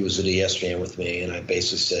me. He was at ESPN with me, and I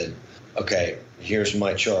basically said, "Okay, here's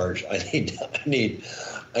my charge. I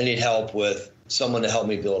need help with someone to help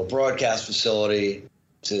me build a broadcast facility.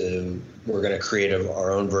 We're going to create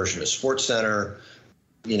our own version of Sports Center.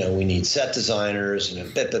 We need set designers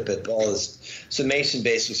and all this." So Mason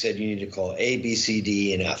basically said, "You need to call A, B, C,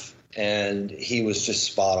 D, and F," and he was just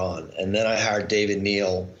spot on. And then I hired David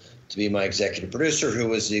Neal to be my executive producer, who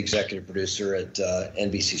was the executive producer at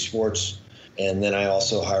NBC Sports. And then I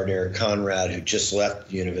also hired Eric Conrad, who just left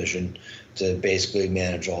Univision, to basically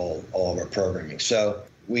manage all of our programming. So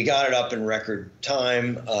we got it up in record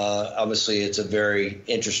time. Obviously, it's a very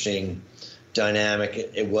interesting dynamic.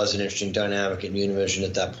 It was an interesting dynamic in Univision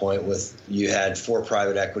at that point. You had 4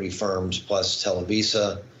 private equity firms plus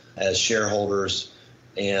Televisa as shareholders.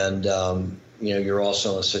 And, you're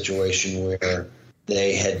also in a situation where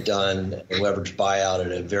they had done a leveraged buyout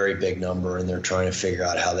at a very big number, and they're trying to figure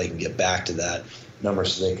out how they can get back to that number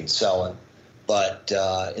so they can sell it. But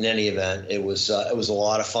in any event, it was a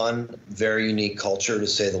lot of fun, very unique culture to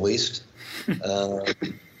say the least.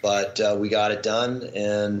 But we got it done,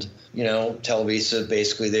 and Televisa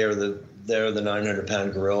basically they're the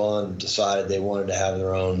 900-pound gorilla, and decided they wanted to have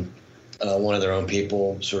their own one of their own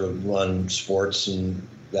people sort of run sports, and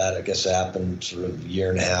that, I guess, happened sort of 1.5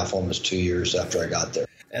 years, almost 2 years after I got there.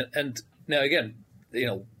 And now again,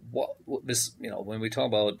 what this, when we talk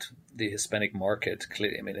about the Hispanic market,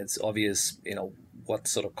 clearly, I mean, it's obvious, what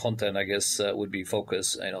sort of content, I guess, would be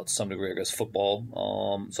focused, to some degree, I guess, football,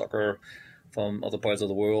 soccer, from other parts of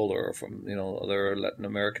the world or from other Latin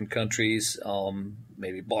American countries,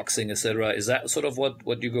 maybe boxing, etc. Is that sort of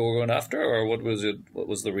what you go going after, or what was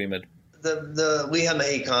the remit? The Liga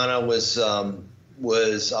Mexicana was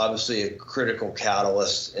obviously a critical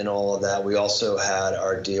catalyst in all of that. We also had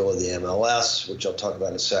our deal with the MLS, which I'll talk about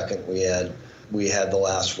in a second. We had the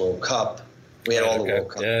last World Cup. We had all the World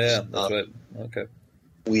Cups. Yeah, that's right. Okay.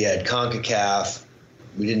 We had CONCACAF.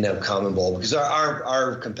 We didn't have Common Bowl because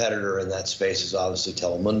our competitor in that space is obviously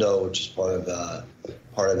Telemundo, which is part of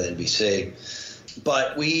NBC.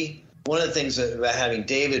 But one of the things about having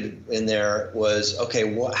David in there was,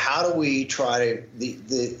 okay, how do we try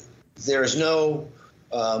to there's no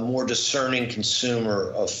more discerning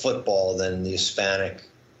consumer of football than the Hispanic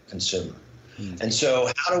consumer. And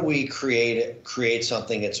so how do we create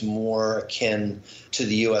something that's more akin to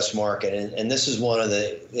the U.S. market? And this is one of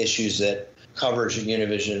the issues that coverage at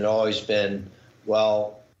Univision had always been,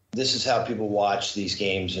 well, this is how people watch these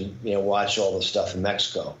games and watch all the stuff in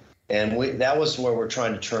Mexico. And that was where we're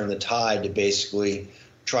trying to turn the tide to basically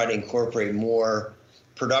try to incorporate more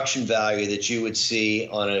production value that you would see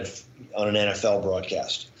on an NFL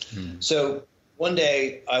broadcast. So one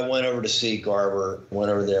day I went over to see Garber, went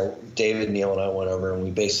over there, David, Neal, and I went over, and we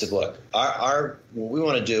basically said, look, what we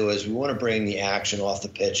want to do is we want to bring the action off the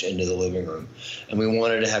pitch into the living room. And we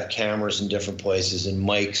wanted to have cameras in different places and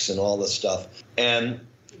mics and all this stuff. And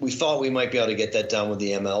we thought we might be able to get that done with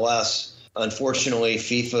the MLS. Unfortunately,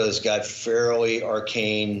 FIFA has got fairly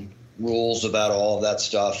arcane rules about all of that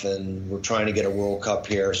stuff, and we're trying to get a World Cup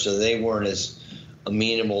here, so they weren't as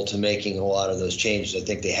amenable to making a lot of those changes. I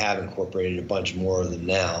think they have incorporated a bunch more of them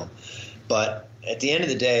now. But at the end of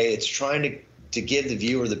the day, it's trying to give the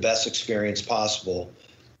viewer the best experience possible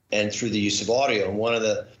and through the use of audio. And one of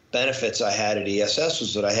the benefits I had at ESS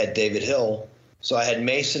was that I had David Hill. So I had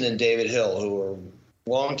Mason and David Hill, who were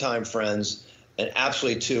longtime friends and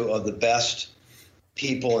absolutely two of the best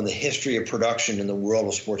people in the history of production in the world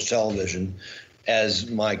of sports television as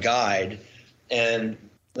my guide. And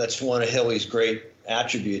that's one of Hilly's great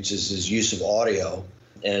attributes is his use of audio.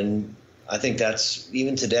 And I think that's,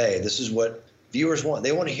 even today, this is what viewers want.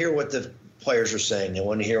 They want to hear what the players are saying. They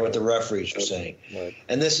want to hear what the referees are saying. Right.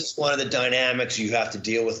 And this is one of the dynamics you have to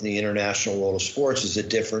deal with in the international world of sports, is that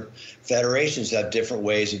different federations have different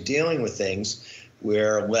ways of dealing with things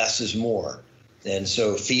where less is more. And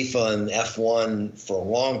so FIFA and F1 for a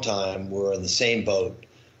long time were in the same boat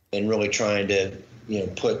and really trying to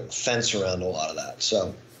put fence around a lot of that.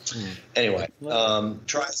 So anyway,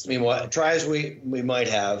 try as we might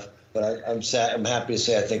have, but I'm happy to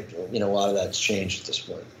say I think a lot of that's changed at this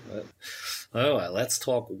point. Right. All right, let's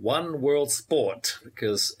talk one world sport,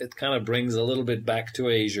 because it kind of brings a little bit back to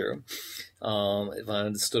Asia. If I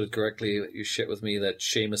understood it correctly, you shared with me that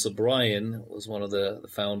Seamus O'Brien was one of the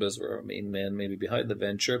founders or a main man maybe behind the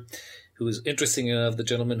venture, who was, interesting enough, the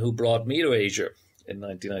gentleman who brought me to Asia in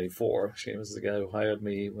 1994. Seamus is the guy who hired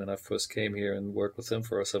me when I first came here and worked with him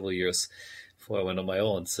for several years before I went on my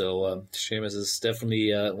own. So Seamus is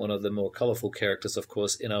definitely one of the more colorful characters, of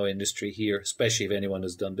course, in our industry here, especially if anyone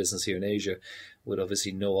who's done business here in Asia would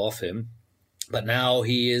obviously know of him. But now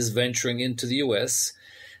he is venturing into the U.S.,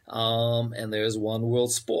 and there's one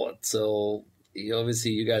world sport. So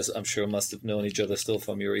obviously you guys, I'm sure, must have known each other still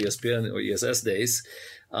from your ESPN or ESS days.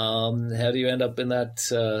 How do you end up in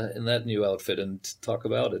that new outfit, and talk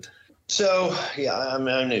about it? So, yeah, I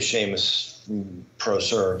knew Seamus from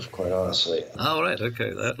ProServe, quite honestly. Oh, right. Okay.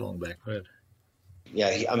 That long back. Right. Yeah.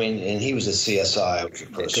 And he was at CSI, which was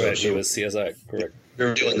ProServe. Correct. He was CSI. Correct. We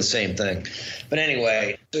were doing the same thing. But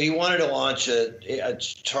anyway, so he wanted to launch a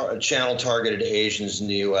channel targeted to Asians in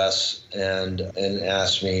the U.S. and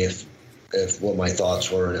asked me if what my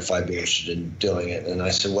thoughts were and if I'd be interested in doing it. And I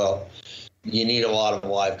said, well, you need a lot of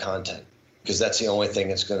live content, because that's the only thing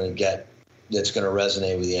that's going to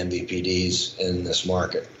resonate with the MVPDs in this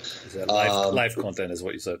market. Is that live content is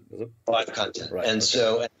what you said, is it? Live content. Right. And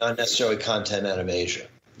so not necessarily content out of Asia.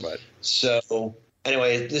 Right. So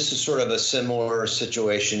anyway, this is sort of a similar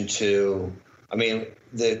situation to,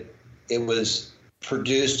 it was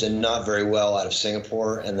produced and not very well out of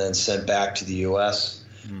Singapore and then sent back to the U.S.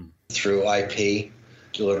 Through IP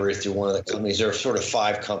delivery through one of the companies. There are sort of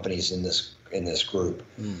 5 companies in this group.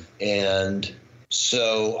 And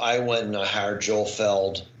so I went and I hired Joel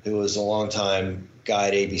Feld, who was a longtime guy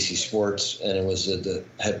at ABC Sports, and it was the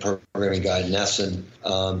head programming guy in Essen,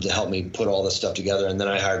 to help me put all this stuff together. And then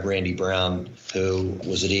I hired Randy Brown, who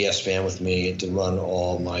was at ESPN with me, to run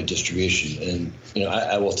all my distribution. And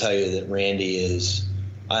I will tell you that Randy is,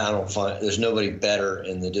 there's nobody better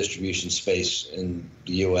in the distribution space in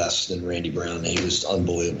the U.S. than Randy Brown. He was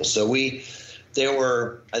unbelievable. So they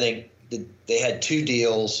were, I think, they had 2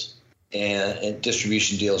 deals and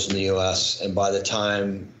distribution deals in the U.S. And by the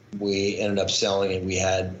time we ended up selling it, we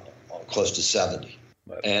had close to 70.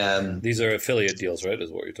 Right. And these are affiliate deals, right?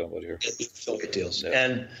 Is what you're talking about here. Affiliate deals. Yeah.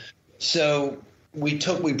 And so we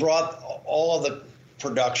brought all of the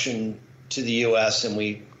production to the U.S. and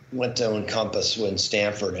we went to Encompass in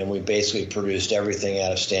Stanford, and we basically produced everything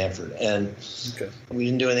out of Stanford. And we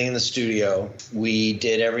didn't do anything in the studio. We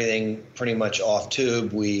did everything pretty much off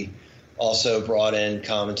tube. We also brought in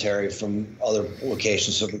commentary from other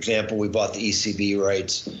locations. So, for example, we bought the ECB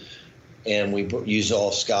rights, and we used all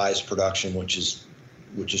of Sky's production, which is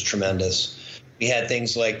tremendous. We had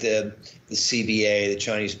things like the CBA, the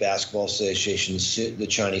Chinese Basketball Association, the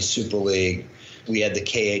Chinese Super League. We had the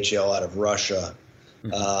KHL out of Russia.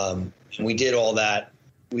 And we did all that.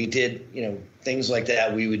 We did, things like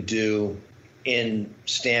that we would do in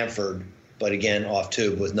Stanford, but again, off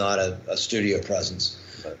tube with not a studio presence.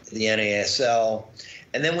 Right. The NASL.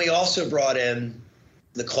 And then we also brought in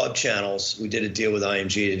the club channels. We did a deal with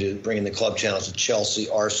IMG to bring in the club channels to Chelsea,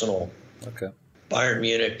 Arsenal, Bayern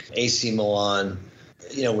Munich, AC Milan,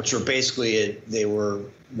 which were basically, they were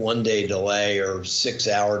 1-day delay or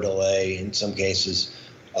 6-hour delay in some cases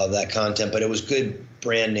of that content, but it was good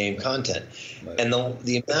brand name content. Right. And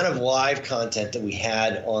the amount of live content that we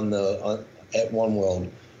had at One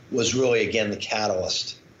World was really, again, the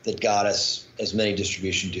catalyst that got us as many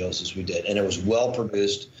distribution deals as we did. And it was well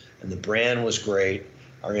produced, and the brand was great.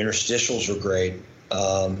 Our interstitials were great.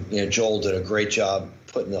 Joel did a great job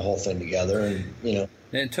putting the whole thing together, and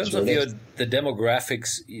in terms of the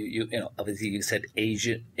demographics, you obviously you said the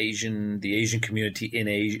Asian community in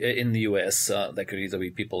Asia, in the U.S. That could either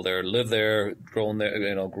be people there, live there, grown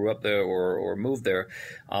there, grew up there, or moved there.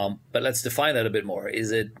 But let's define that a bit more.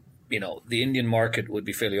 Is it the Indian market would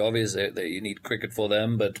be fairly obvious that you need cricket for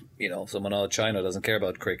them, but someone out of China doesn't care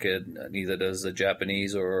about cricket, neither does a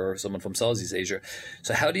Japanese or someone from Southeast Asia.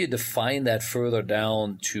 So how do you define that further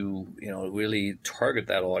down to really target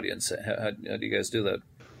that audience? How do you guys do that?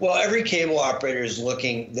 Well, every cable operator is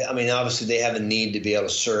looking. I mean, obviously they have a need to be able to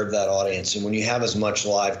serve that audience, and when you have as much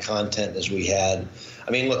live content as we had,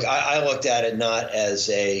 I mean, look, I looked at it not as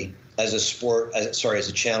a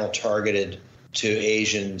channel targeted to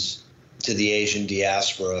Asians, to the Asian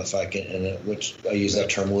diaspora, if I can, which I use that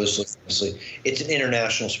term loosely. Obviously, it's an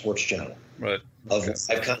international sports channel. Right.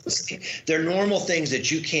 There are normal things that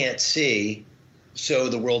you can't see. So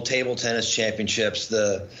the World Table Tennis Championships,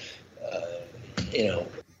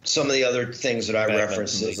 some of the other things that I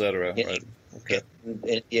referenced, et cetera. Right. Okay.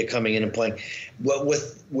 India coming in and playing,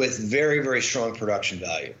 with very, very strong production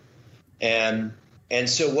value, and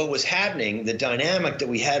so what was happening, the dynamic that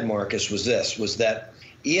we had, Marcus, was that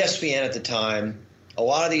ESPN at the time, a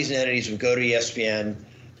lot of these entities would go to ESPN,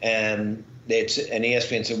 and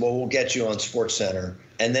ESPN said, well, we'll get you on SportsCenter.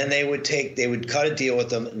 And then they would cut a deal with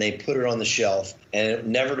them, and they put it on the shelf, and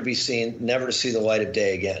never to see the light of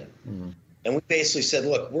day again. Mm-hmm. And we basically said,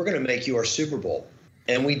 look, we're going to make you our Super Bowl.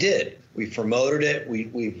 And we did. We promoted it. We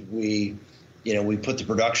put the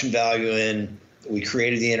production value in. We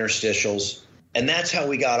created the interstitials. And that's how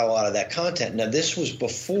we got a lot of that content. Now, this was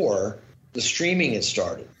before the streaming had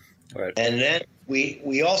started. Right. And then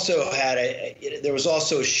we also had there was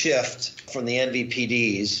also a shift from the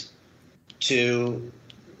MVPDs to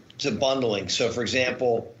bundling. So, for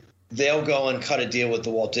example, they'll go and cut a deal with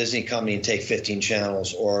the Walt Disney Company and take 15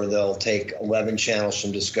 channels, or they'll take 11 channels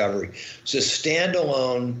from Discovery. So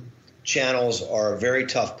standalone channels are a very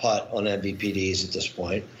tough putt on MVPDs at this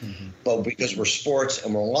point. Mm-hmm. But because we're sports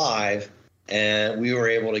and we're live, and we were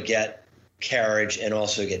able to get carriage and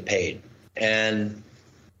also get paid. And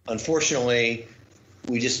unfortunately,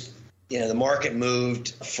 we just, the market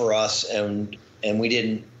moved for us, and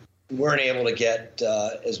we weren't able to get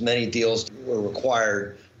as many deals that were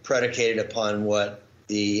required, predicated upon what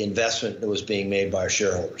the investment that was being made by our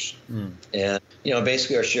shareholders. Mm. And,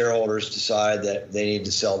 basically our shareholders decided that they needed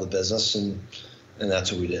to sell the business, and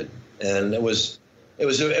that's what we did. And it was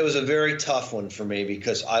a very tough one for me,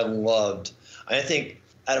 because I think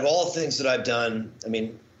out of all the things that I've done, I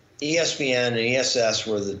mean, ESPN and ESS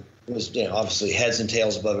was obviously heads and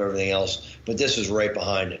tails above everything else, but this was right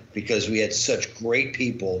behind it, because we had such great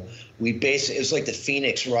people. It was like the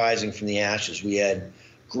phoenix rising from the ashes. We had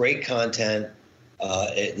great content.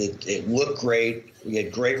 It looked great. We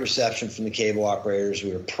had great reception from the cable operators.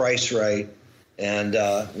 We were priced right, and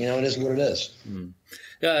it is what it is. Mm.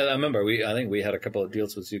 Yeah, I remember. I think we had a couple of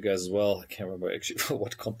deals with you guys as well. I can't remember actually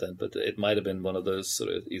what content, but it might have been one of those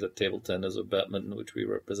sort of either table tennis or badminton, which we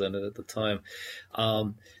represented at the time.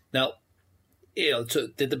 Now, So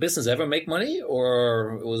did the business ever make money,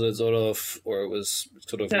 or was it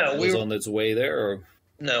No, was on its way there? Or?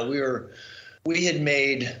 No, we had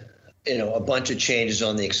made, a bunch of changes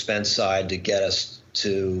on the expense side to get us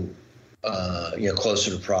to,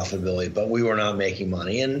 closer to profitability, but we were not making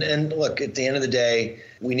money. And look, at the end of the day,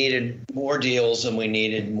 we needed more deals and we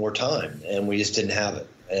needed more time, and we just didn't have it.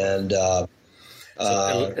 And so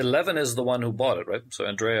 11 is the one who bought it, right? So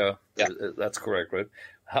Andrea, yeah. That's correct, right?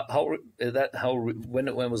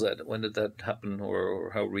 When was that? When did that happen,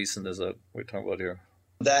 or how recent is that we're talking about here?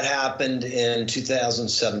 That happened in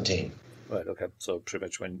 2017. Right. Okay. So pretty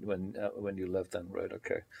much when you left, then, right?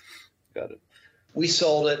 Okay, got it. We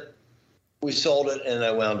sold it, and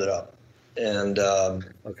I wound it up, and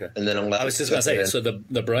okay. And then I was just going to say, so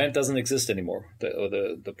the brand doesn't exist anymore,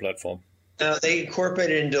 the platform. They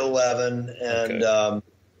incorporated into 11, and okay.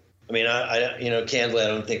 I candidly, I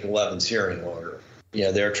don't think 11's here any longer.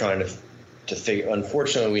 They're trying to figure.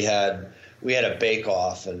 Unfortunately, we had a bake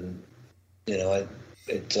off, and I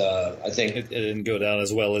think it didn't go down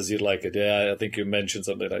as well as you'd like it. Yeah, I think you mentioned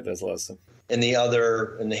something like this last time. In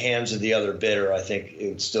the hands of the other bidder, I think it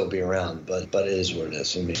would still be around, but it is what it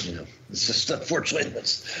is. I mean, it's just unfortunately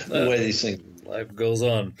that's the way these things. Life goes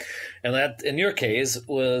on. And that, in your case,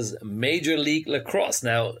 was Major League Lacrosse.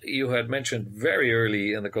 Now, you had mentioned very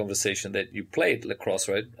early in the conversation that you played lacrosse,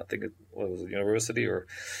 right? I think it was university or...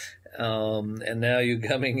 and now you're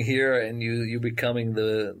coming here and you becoming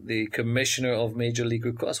the commissioner of Major League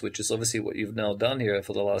Lacrosse, which is obviously what you've now done here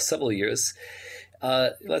for the last several years.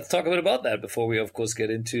 Let's talk a bit about that before we, of course, get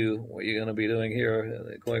into what you're going to be doing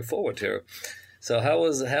here going forward here. So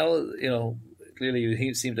clearly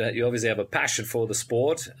you obviously have a passion for the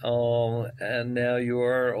sport, and now you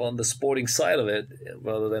are on the sporting side of it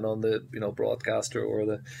rather than on the broadcaster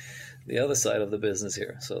or the other side of the business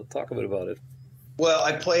here. So talk a bit about it. Well,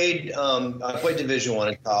 I played Division I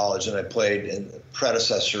in college, and I played in the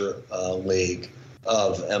predecessor league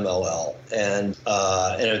of MLL, and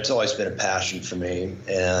it's always been a passion for me.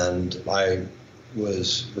 And I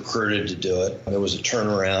was recruited to do it. It was a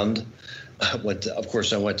turnaround. I went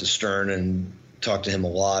to Stern and talked to him a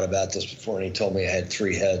lot about this before, and he told me I had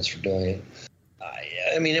 3 heads for doing it.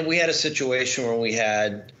 I mean, we had a situation where we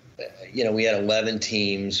had 11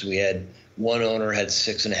 teams. We had one owner had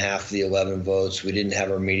 6.5 of the 11 votes. We didn't have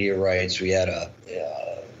our media rights. We had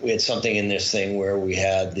something in this thing where we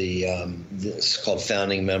had this called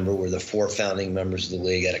founding member, where the 4 founding members of the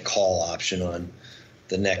league had a call option on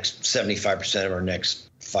the next 75% of our next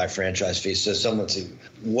 5 franchise fees. So someone said,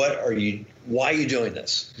 why are you doing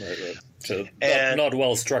this? Right. So not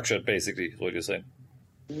well structured, basically, is what you're saying.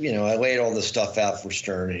 I laid all this stuff out for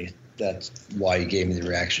Stern, and that's why he gave me the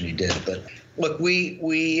reaction he did. But look,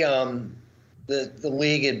 the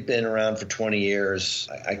league had been around for 20 years.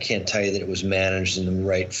 I can't tell you that it was managed in the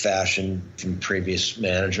right fashion from previous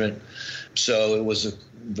management. So it was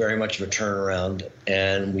very much of a turnaround,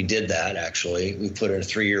 and we did that, actually. We put a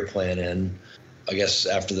 3-year plan in, I guess,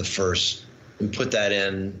 after the first. We put that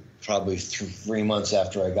in probably 3 months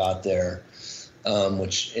after I got there,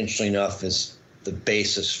 which, interestingly enough, is the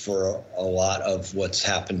basis for a lot of what's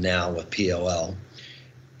happened now with PLL.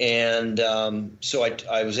 And so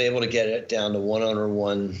I was able to get it down to 1 owner,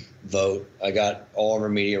 1 vote. I got all of our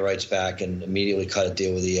media rights back and immediately cut a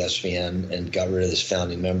deal with ESPN and got rid of this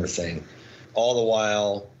founding member thing. All the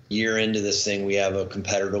while, year into this thing, we have a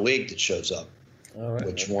competitor league that shows up,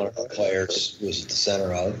 which one of our players was at the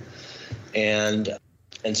center of. And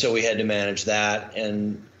so we had to manage that.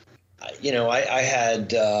 And, I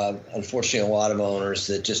had, unfortunately, a lot of owners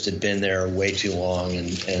that just had been there way too long.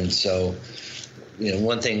 And so,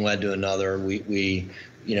 one thing led to another. We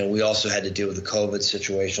also had to deal with the COVID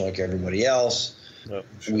situation like everybody else. Oh,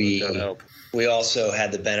 sure, we also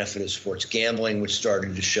had the benefit of sports gambling, which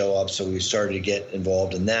started to show up. So we started to get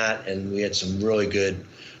involved in that. And we had some really good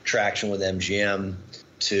traction with MGM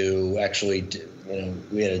to actually,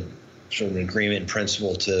 we had a sort of an agreement in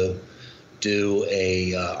principle to do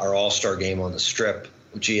our All-Star game on the Strip,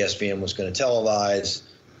 which ESPN was going to televise,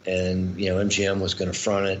 and MGM was going to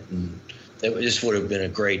front it, and it just would have been a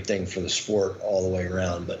great thing for the sport all the way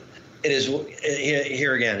around. But it is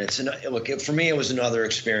here again. For me, it was another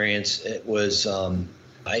experience. It was, as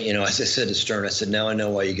I said to Stern, I said, now I know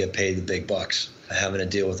why you get paid the big bucks, having to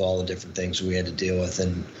deal with all the different things we had to deal with.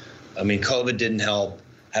 And I mean, COVID didn't help.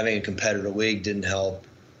 Having a competitive league didn't help.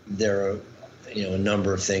 There are, a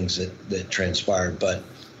number of things that transpired. But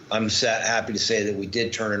I'm happy to say that we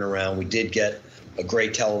did turn it around. We did get a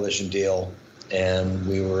great television deal, and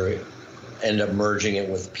we ended up merging it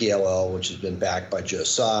with PLL, which has been backed by Joe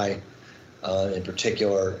Tsai in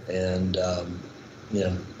particular. And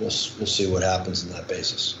we'll see what happens in that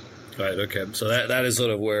basis. Right. Okay. So that is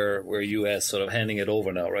sort of where U.S. sort of handing it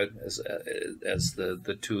over now, right? As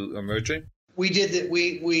the two are merging. We did that.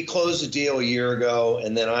 We closed the deal a year ago,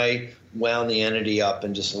 and then I wound the entity up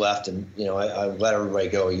and just left. And I let everybody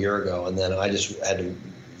go a year ago, and then I just had to.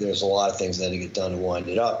 There's a lot of things that had to get done to wind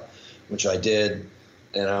it up, which I did.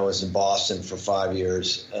 And I was in Boston for 5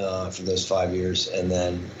 years, for those 5 years, and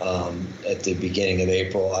then at the beginning of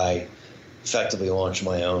April, I effectively launched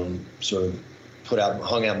my own sort of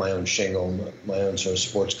hung out my own shingle, my own sort of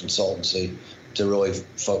sports consultancy to really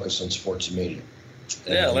focus on sports and media.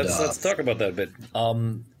 Yeah, let's talk about that a bit.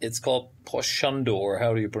 It's called Poshundo, or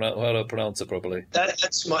how do pronounce it properly?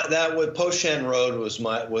 That with Poshen Road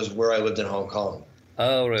was where I lived in Hong Kong.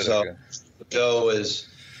 Oh, right. So okay. Do is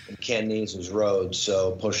in Cantonese was road,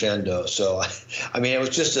 so Poshendo. So I mean, it was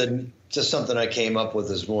just something I came up with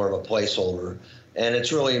as more of a placeholder, and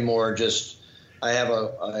it's really more just I have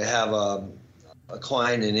a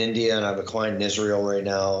client in India and I have a client in Israel right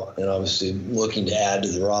now, and obviously looking to add to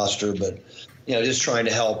the roster, but just trying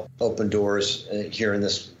to help open doors here in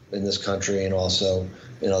this country and also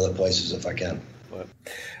in other places if I can.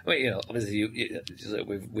 Well, obviously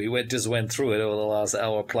we just went through it over the last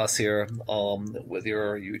hour plus here, with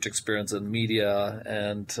your huge experience in media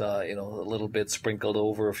and a little bit sprinkled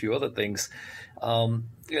over a few other things.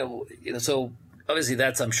 So obviously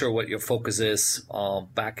that's, I'm sure, what your focus is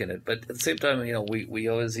back in it. But at the same time, we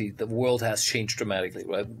obviously, the world has changed dramatically,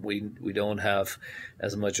 right? We don't have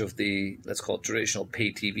as much of the, let's call it, traditional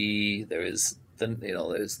pay TV. There is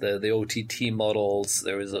there's the OTT models.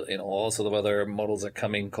 There is all sort of other models are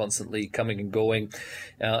constantly coming and going.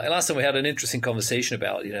 And last time we had an interesting conversation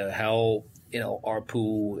about how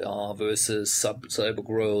ARPU versus subscriber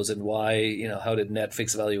grows, and why how did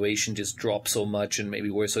Netflix valuation just drop so much, and maybe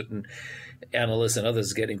where certain analysts and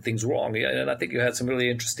others getting things wrong. Yeah, and I think you had some really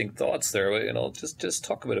interesting thoughts there. Just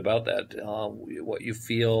talk a bit about that. What you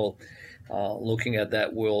feel. Looking at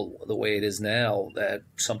that world the way it is now, that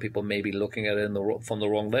some people may be looking at it from the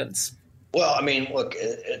wrong lens. Well, I mean, look,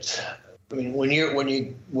 when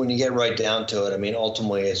you get right down to it, I mean,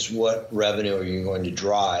 ultimately, it's what revenue are you going to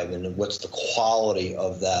drive, and what's the quality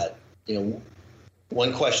of that.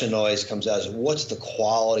 One question that always comes out is, what's the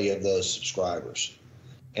quality of those subscribers?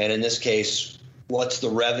 And in this case, what's the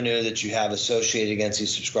revenue that you have associated against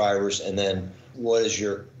these subscribers, and then what is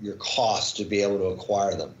your cost to be able to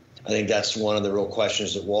acquire them? I think that's one of the real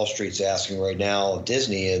questions that Wall Street's asking right now of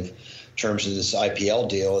Disney in terms of this IPL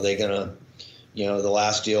deal. Are they going to, the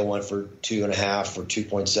last deal went for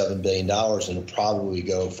 $2.7 billion, and it'll probably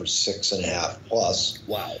go for 6.5 plus.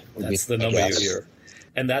 Wow, that's the number you hear,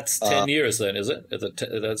 and that's 10 years. Then is it?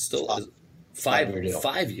 That's still 5 year.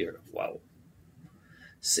 5 year. Wow,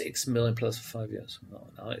 6 million plus for 5 years.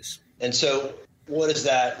 Oh, nice. And so, what is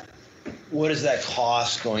that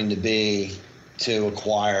cost going to be to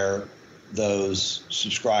acquire those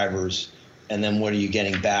subscribers, and then what are you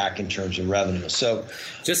getting back in terms of revenue? So,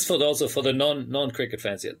 just for the non-cricket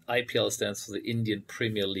fans, IPL stands for the Indian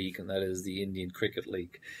Premier League, and that is the Indian Cricket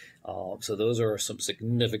League. So those are some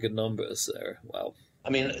significant numbers there. Wow. I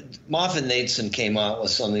mean, Moffat Nathan came out with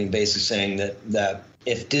something basically saying that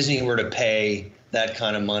if Disney were to pay that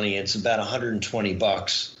kind of money, it's about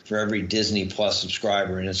 $120 for every Disney Plus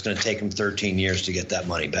subscriber, and it's going to take them 13 years to get that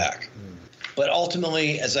money back. But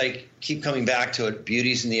ultimately, as I keep coming back to it,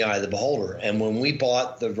 beauty's in the eye of the beholder. And when we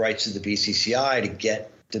bought the rights to the BCCI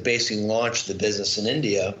to basically launch the business in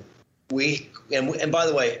India, and by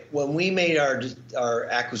the way, when we made our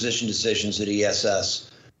acquisition decisions at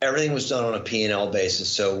ESS, everything was done on a P&L basis.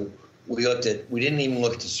 So we didn't even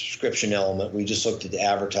look at the subscription element. We just looked at the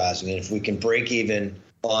advertising. And if we can break even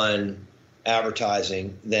on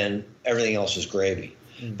advertising, then everything else is gravy.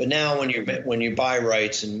 But now when you buy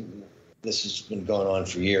rights, and this has been going on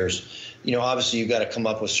for years, obviously you've got to come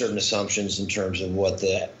up with certain assumptions in terms of what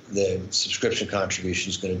the subscription contribution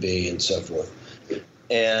is going to be and so forth.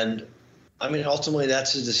 And I mean, ultimately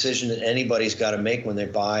that's a decision that anybody's got to make when they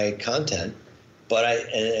buy content. But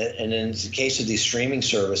and in the case of these streaming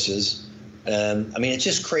services, I mean, it's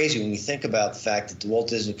just crazy when you think about the fact that the Walt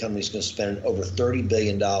Disney Company is going to spend over $30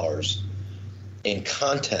 billion in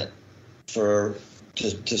content to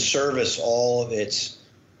service all of its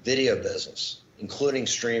video business, including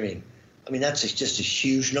streaming. I mean, that's just a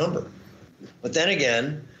huge number. But then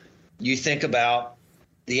again, you think about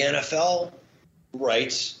the NFL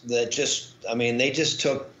rights that they just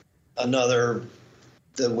took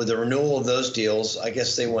with the renewal of those deals, I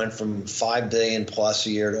guess they went from $5 billion plus a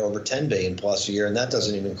year to over $10 billion plus a year, and that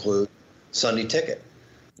doesn't even include Sunday Ticket.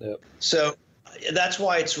 Yep. So That's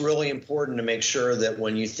why it's really important to make sure that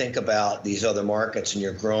when you think about these other markets and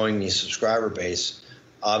you're growing the subscriber base,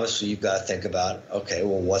 obviously you've got to think about, okay,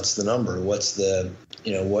 well, what's the number? What's the,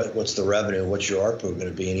 what's the revenue? What's your ARPU going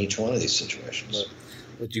to be in each one of these situations?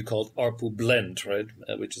 What you called ARPU blend, right?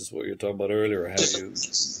 Which is what you were talking about earlier. How Just you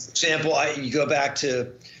example, you go back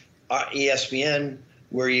to ESPN,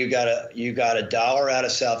 where you got a dollar out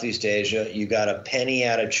of Southeast Asia, you got a penny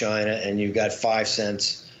out of China, and you got 5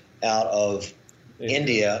 cents out of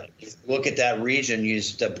India. If you look at that region, you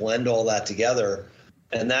just blend all that together,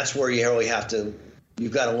 and that's where you really have to.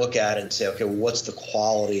 You've got to look at it and say, okay, well, what's the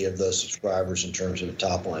quality of those subscribers in terms of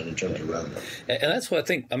top line, in terms of revenue? And that's what I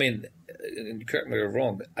think. I mean, correct me if I'm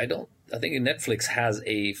wrong. I think Netflix has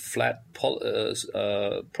a flat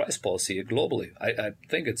price policy globally. I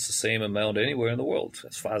think it's the same amount anywhere in the world,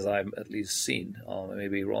 as far as I've at least seen. I may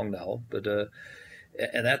be wrong now, but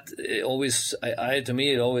and that always, to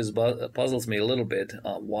me, it always puzzles me a little bit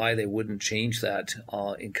why they wouldn't change that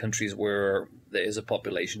in countries where there is a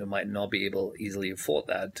population who might not be able to easily afford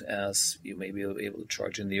that, as you may be able to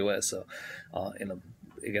charge in the U.S. So,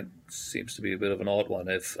 again, seems to be a bit of an odd one,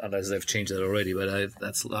 unless they've changed that already. But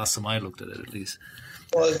that's the last time I looked at it, at least.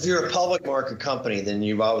 Well, if you're a public market company, then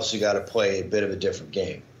you've obviously got to play a bit of a different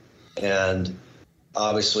game, and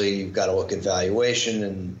obviously you've got to look at valuation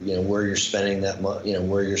and where you're spending that money,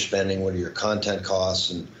 where you're spending, what are your content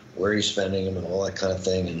costs, and where you're spending them, and all that kind of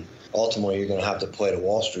thing. And ultimately, you're going to have to play to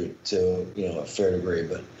Wall Street to a fair degree.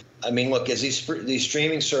 But I mean, look, as these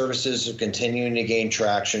streaming services are continuing to gain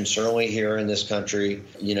traction, certainly here in this country,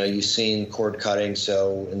 you've seen cord cutting.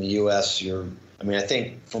 So in the U.S., I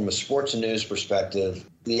think from a sports and news perspective,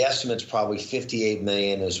 the estimate's probably 58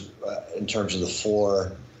 million is in terms of the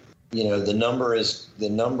floor. The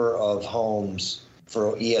number of homes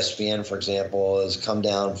for ESPN, for example, has come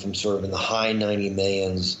down from sort of in the high 90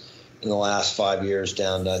 millions in the last 5 years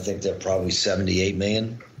down to, I think they're probably 78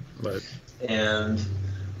 million. Right. And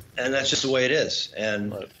that's just the way it is.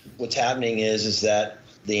 And what's happening is that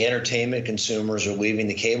the entertainment consumers are leaving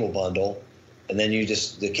the cable bundle, and then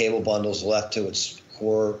the cable bundle's left to its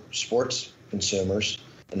core sports consumers,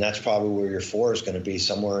 and that's probably where your floor is going to be,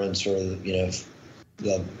 somewhere in sort of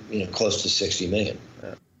close to 60 million.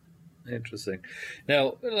 Yeah. Interesting.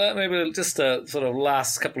 Now, maybe just a sort of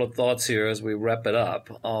last couple of thoughts here as we wrap it up.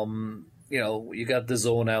 You got the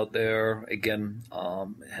zone out there again,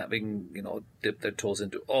 having dipped their toes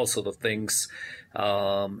into all sort of things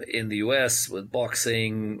in the U.S. with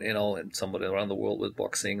boxing, and somebody around the world with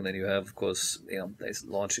boxing. And then you have, of course, they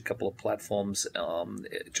launched a couple of platforms.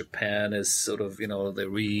 Japan is sort of, they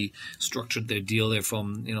restructured their deal there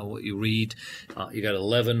from what you read. You got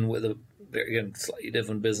 11 with a again, slightly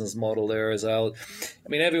different business model there is out. I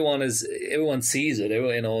mean, everyone sees it,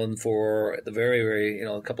 and for the very, very,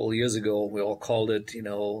 a couple of years ago, we all called it,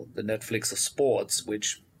 the Netflix of sports,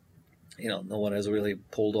 which, no one has really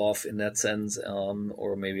pulled off in that sense,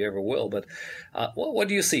 or maybe ever will. But what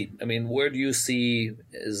do you see? I mean, where do you see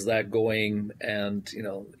is that going? And,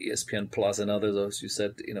 ESPN Plus and others, as you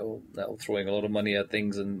said, now throwing a lot of money at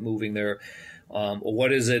things and moving their or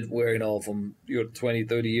what is it where, from your 20,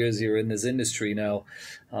 30 years here in this industry now,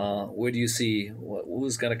 where do you see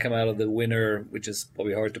who's going to come out of the winner, which is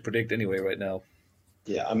probably hard to predict anyway right now?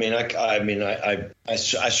 Yeah, I mean, I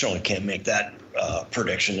certainly can't make that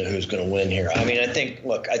prediction of who's going to win here. I mean, I think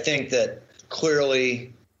that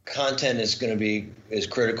clearly content is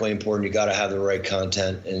critically important. You got to have the right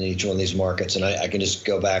content in each one of these markets. And I can just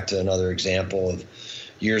go back to another example of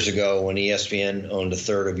years ago when ESPN owned a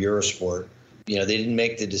third of Eurosport. They didn't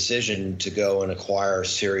make the decision to go and acquire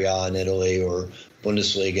Serie A in Italy or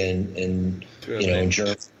Bundesliga in Germany,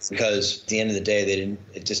 because at the end of the day they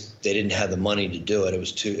didn't have the money to do it. It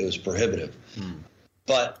was prohibitive.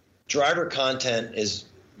 But driver content is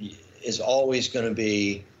always going to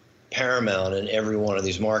be paramount in every one of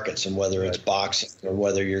these markets, and whether it's boxing or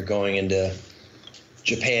whether you're going into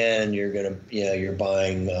Japan, you're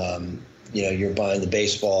buying the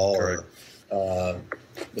baseball or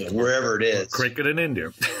wherever it is. Cricket in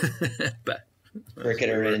India. Cricket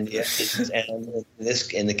in India. And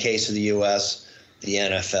in the case of the U.S., the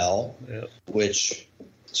NFL, which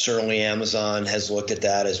certainly Amazon has looked at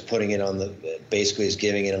that as putting it on basically is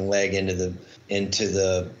giving it a leg into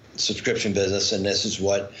the subscription business. And this is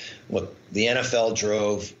what the NFL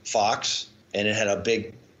drove Fox, and it had a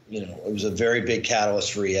big, it was a very big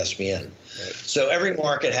catalyst for ESPN. Right. So every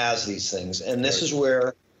market has these things. And this is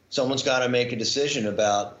where someone's got to make a decision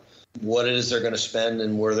about what it is they're going to spend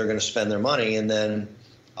and where they're going to spend their money. And then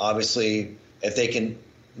obviously, if they can,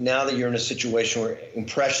 now that you're in a situation where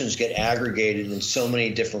impressions get aggregated in so many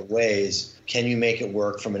different ways, can you make it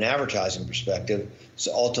work from an advertising perspective?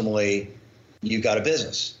 So ultimately, you've got a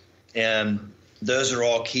business. And those are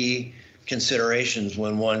all key considerations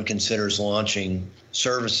when one considers launching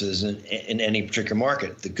services in any particular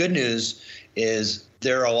market. The good news is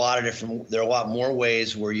there are a lot more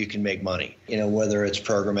ways where you can make money, whether it's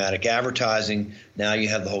programmatic advertising. Now you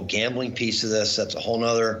have the whole gambling piece of this. That's a whole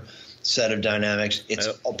nother set of dynamics.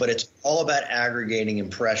 But it's all about aggregating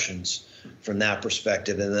impressions from that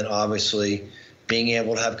perspective. And then obviously being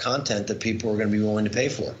able to have content that people are going to be willing to pay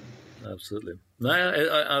for. Absolutely.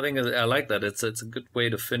 I think I like that. It's a good way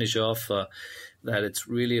to finish off that it's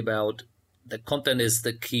really about the content is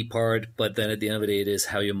the key part, but then at the end of the day, it is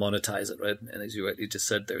how you monetize it, right? And as you rightly just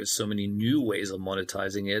said, there is so many new ways of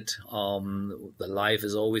monetizing it. The live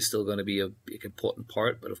is always still going to be a big important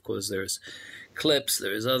part, but of course there's clips,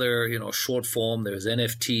 there's other, short form, there's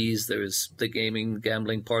NFTs, there's the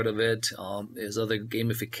gambling part of it. There's other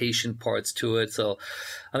gamification parts to it. So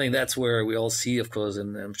I think that's where we all see, of course,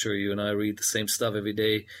 and I'm sure you and I read the same stuff every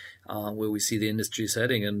day, where we see the industry's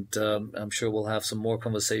heading, and I'm sure we'll have some more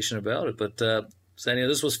conversation about it. But Sanya,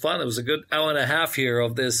 this was fun. It was a good hour and a half here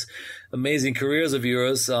of this amazing careers of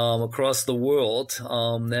yours across the world,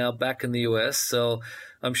 now back in the US. So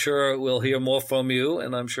I'm sure we'll hear more from you,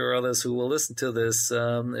 and I'm sure others who will listen to this,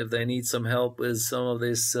 if they need some help with some of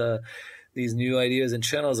these new ideas and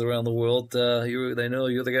channels around the world, they know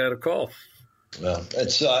you're the guy to call. Well,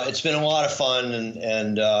 it's been a lot of fun,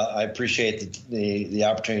 and I appreciate the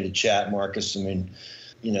opportunity to chat, Marcus. I mean,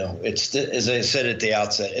 it's as I said at the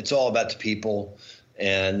outset, it's all about the people,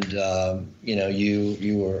 and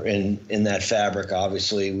you were in that fabric.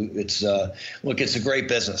 Obviously, it's a great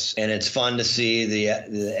business, and it's fun to see the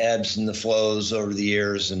ebbs and the flows over the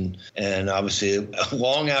years, and obviously,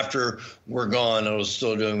 long after we're gone,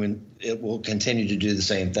 it will continue to do the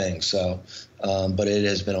same thing. So. But it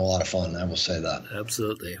has been a lot of fun. I will say that.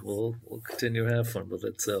 Absolutely. We'll continue to have fun with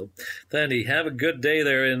it. So, Thandi, have a good day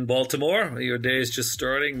there in Baltimore. Your day is just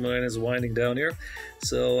starting. Mine is winding down here.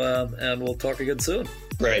 So, and we'll talk again soon.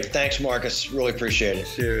 Great. Thanks, Marcus. Really appreciate it.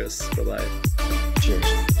 Cheers. Bye-bye. Cheers.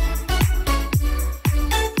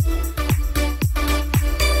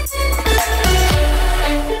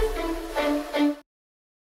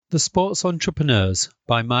 The Sports Entrepreneurs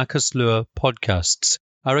by Marcus Luer podcasts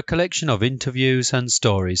are a collection of interviews and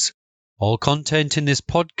stories. All content in this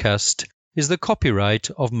podcast is the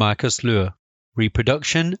copyright of Marcus Luer.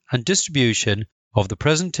 Reproduction and distribution of the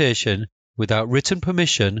presentation without written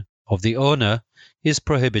permission of the owner is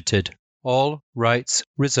prohibited. All rights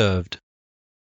reserved.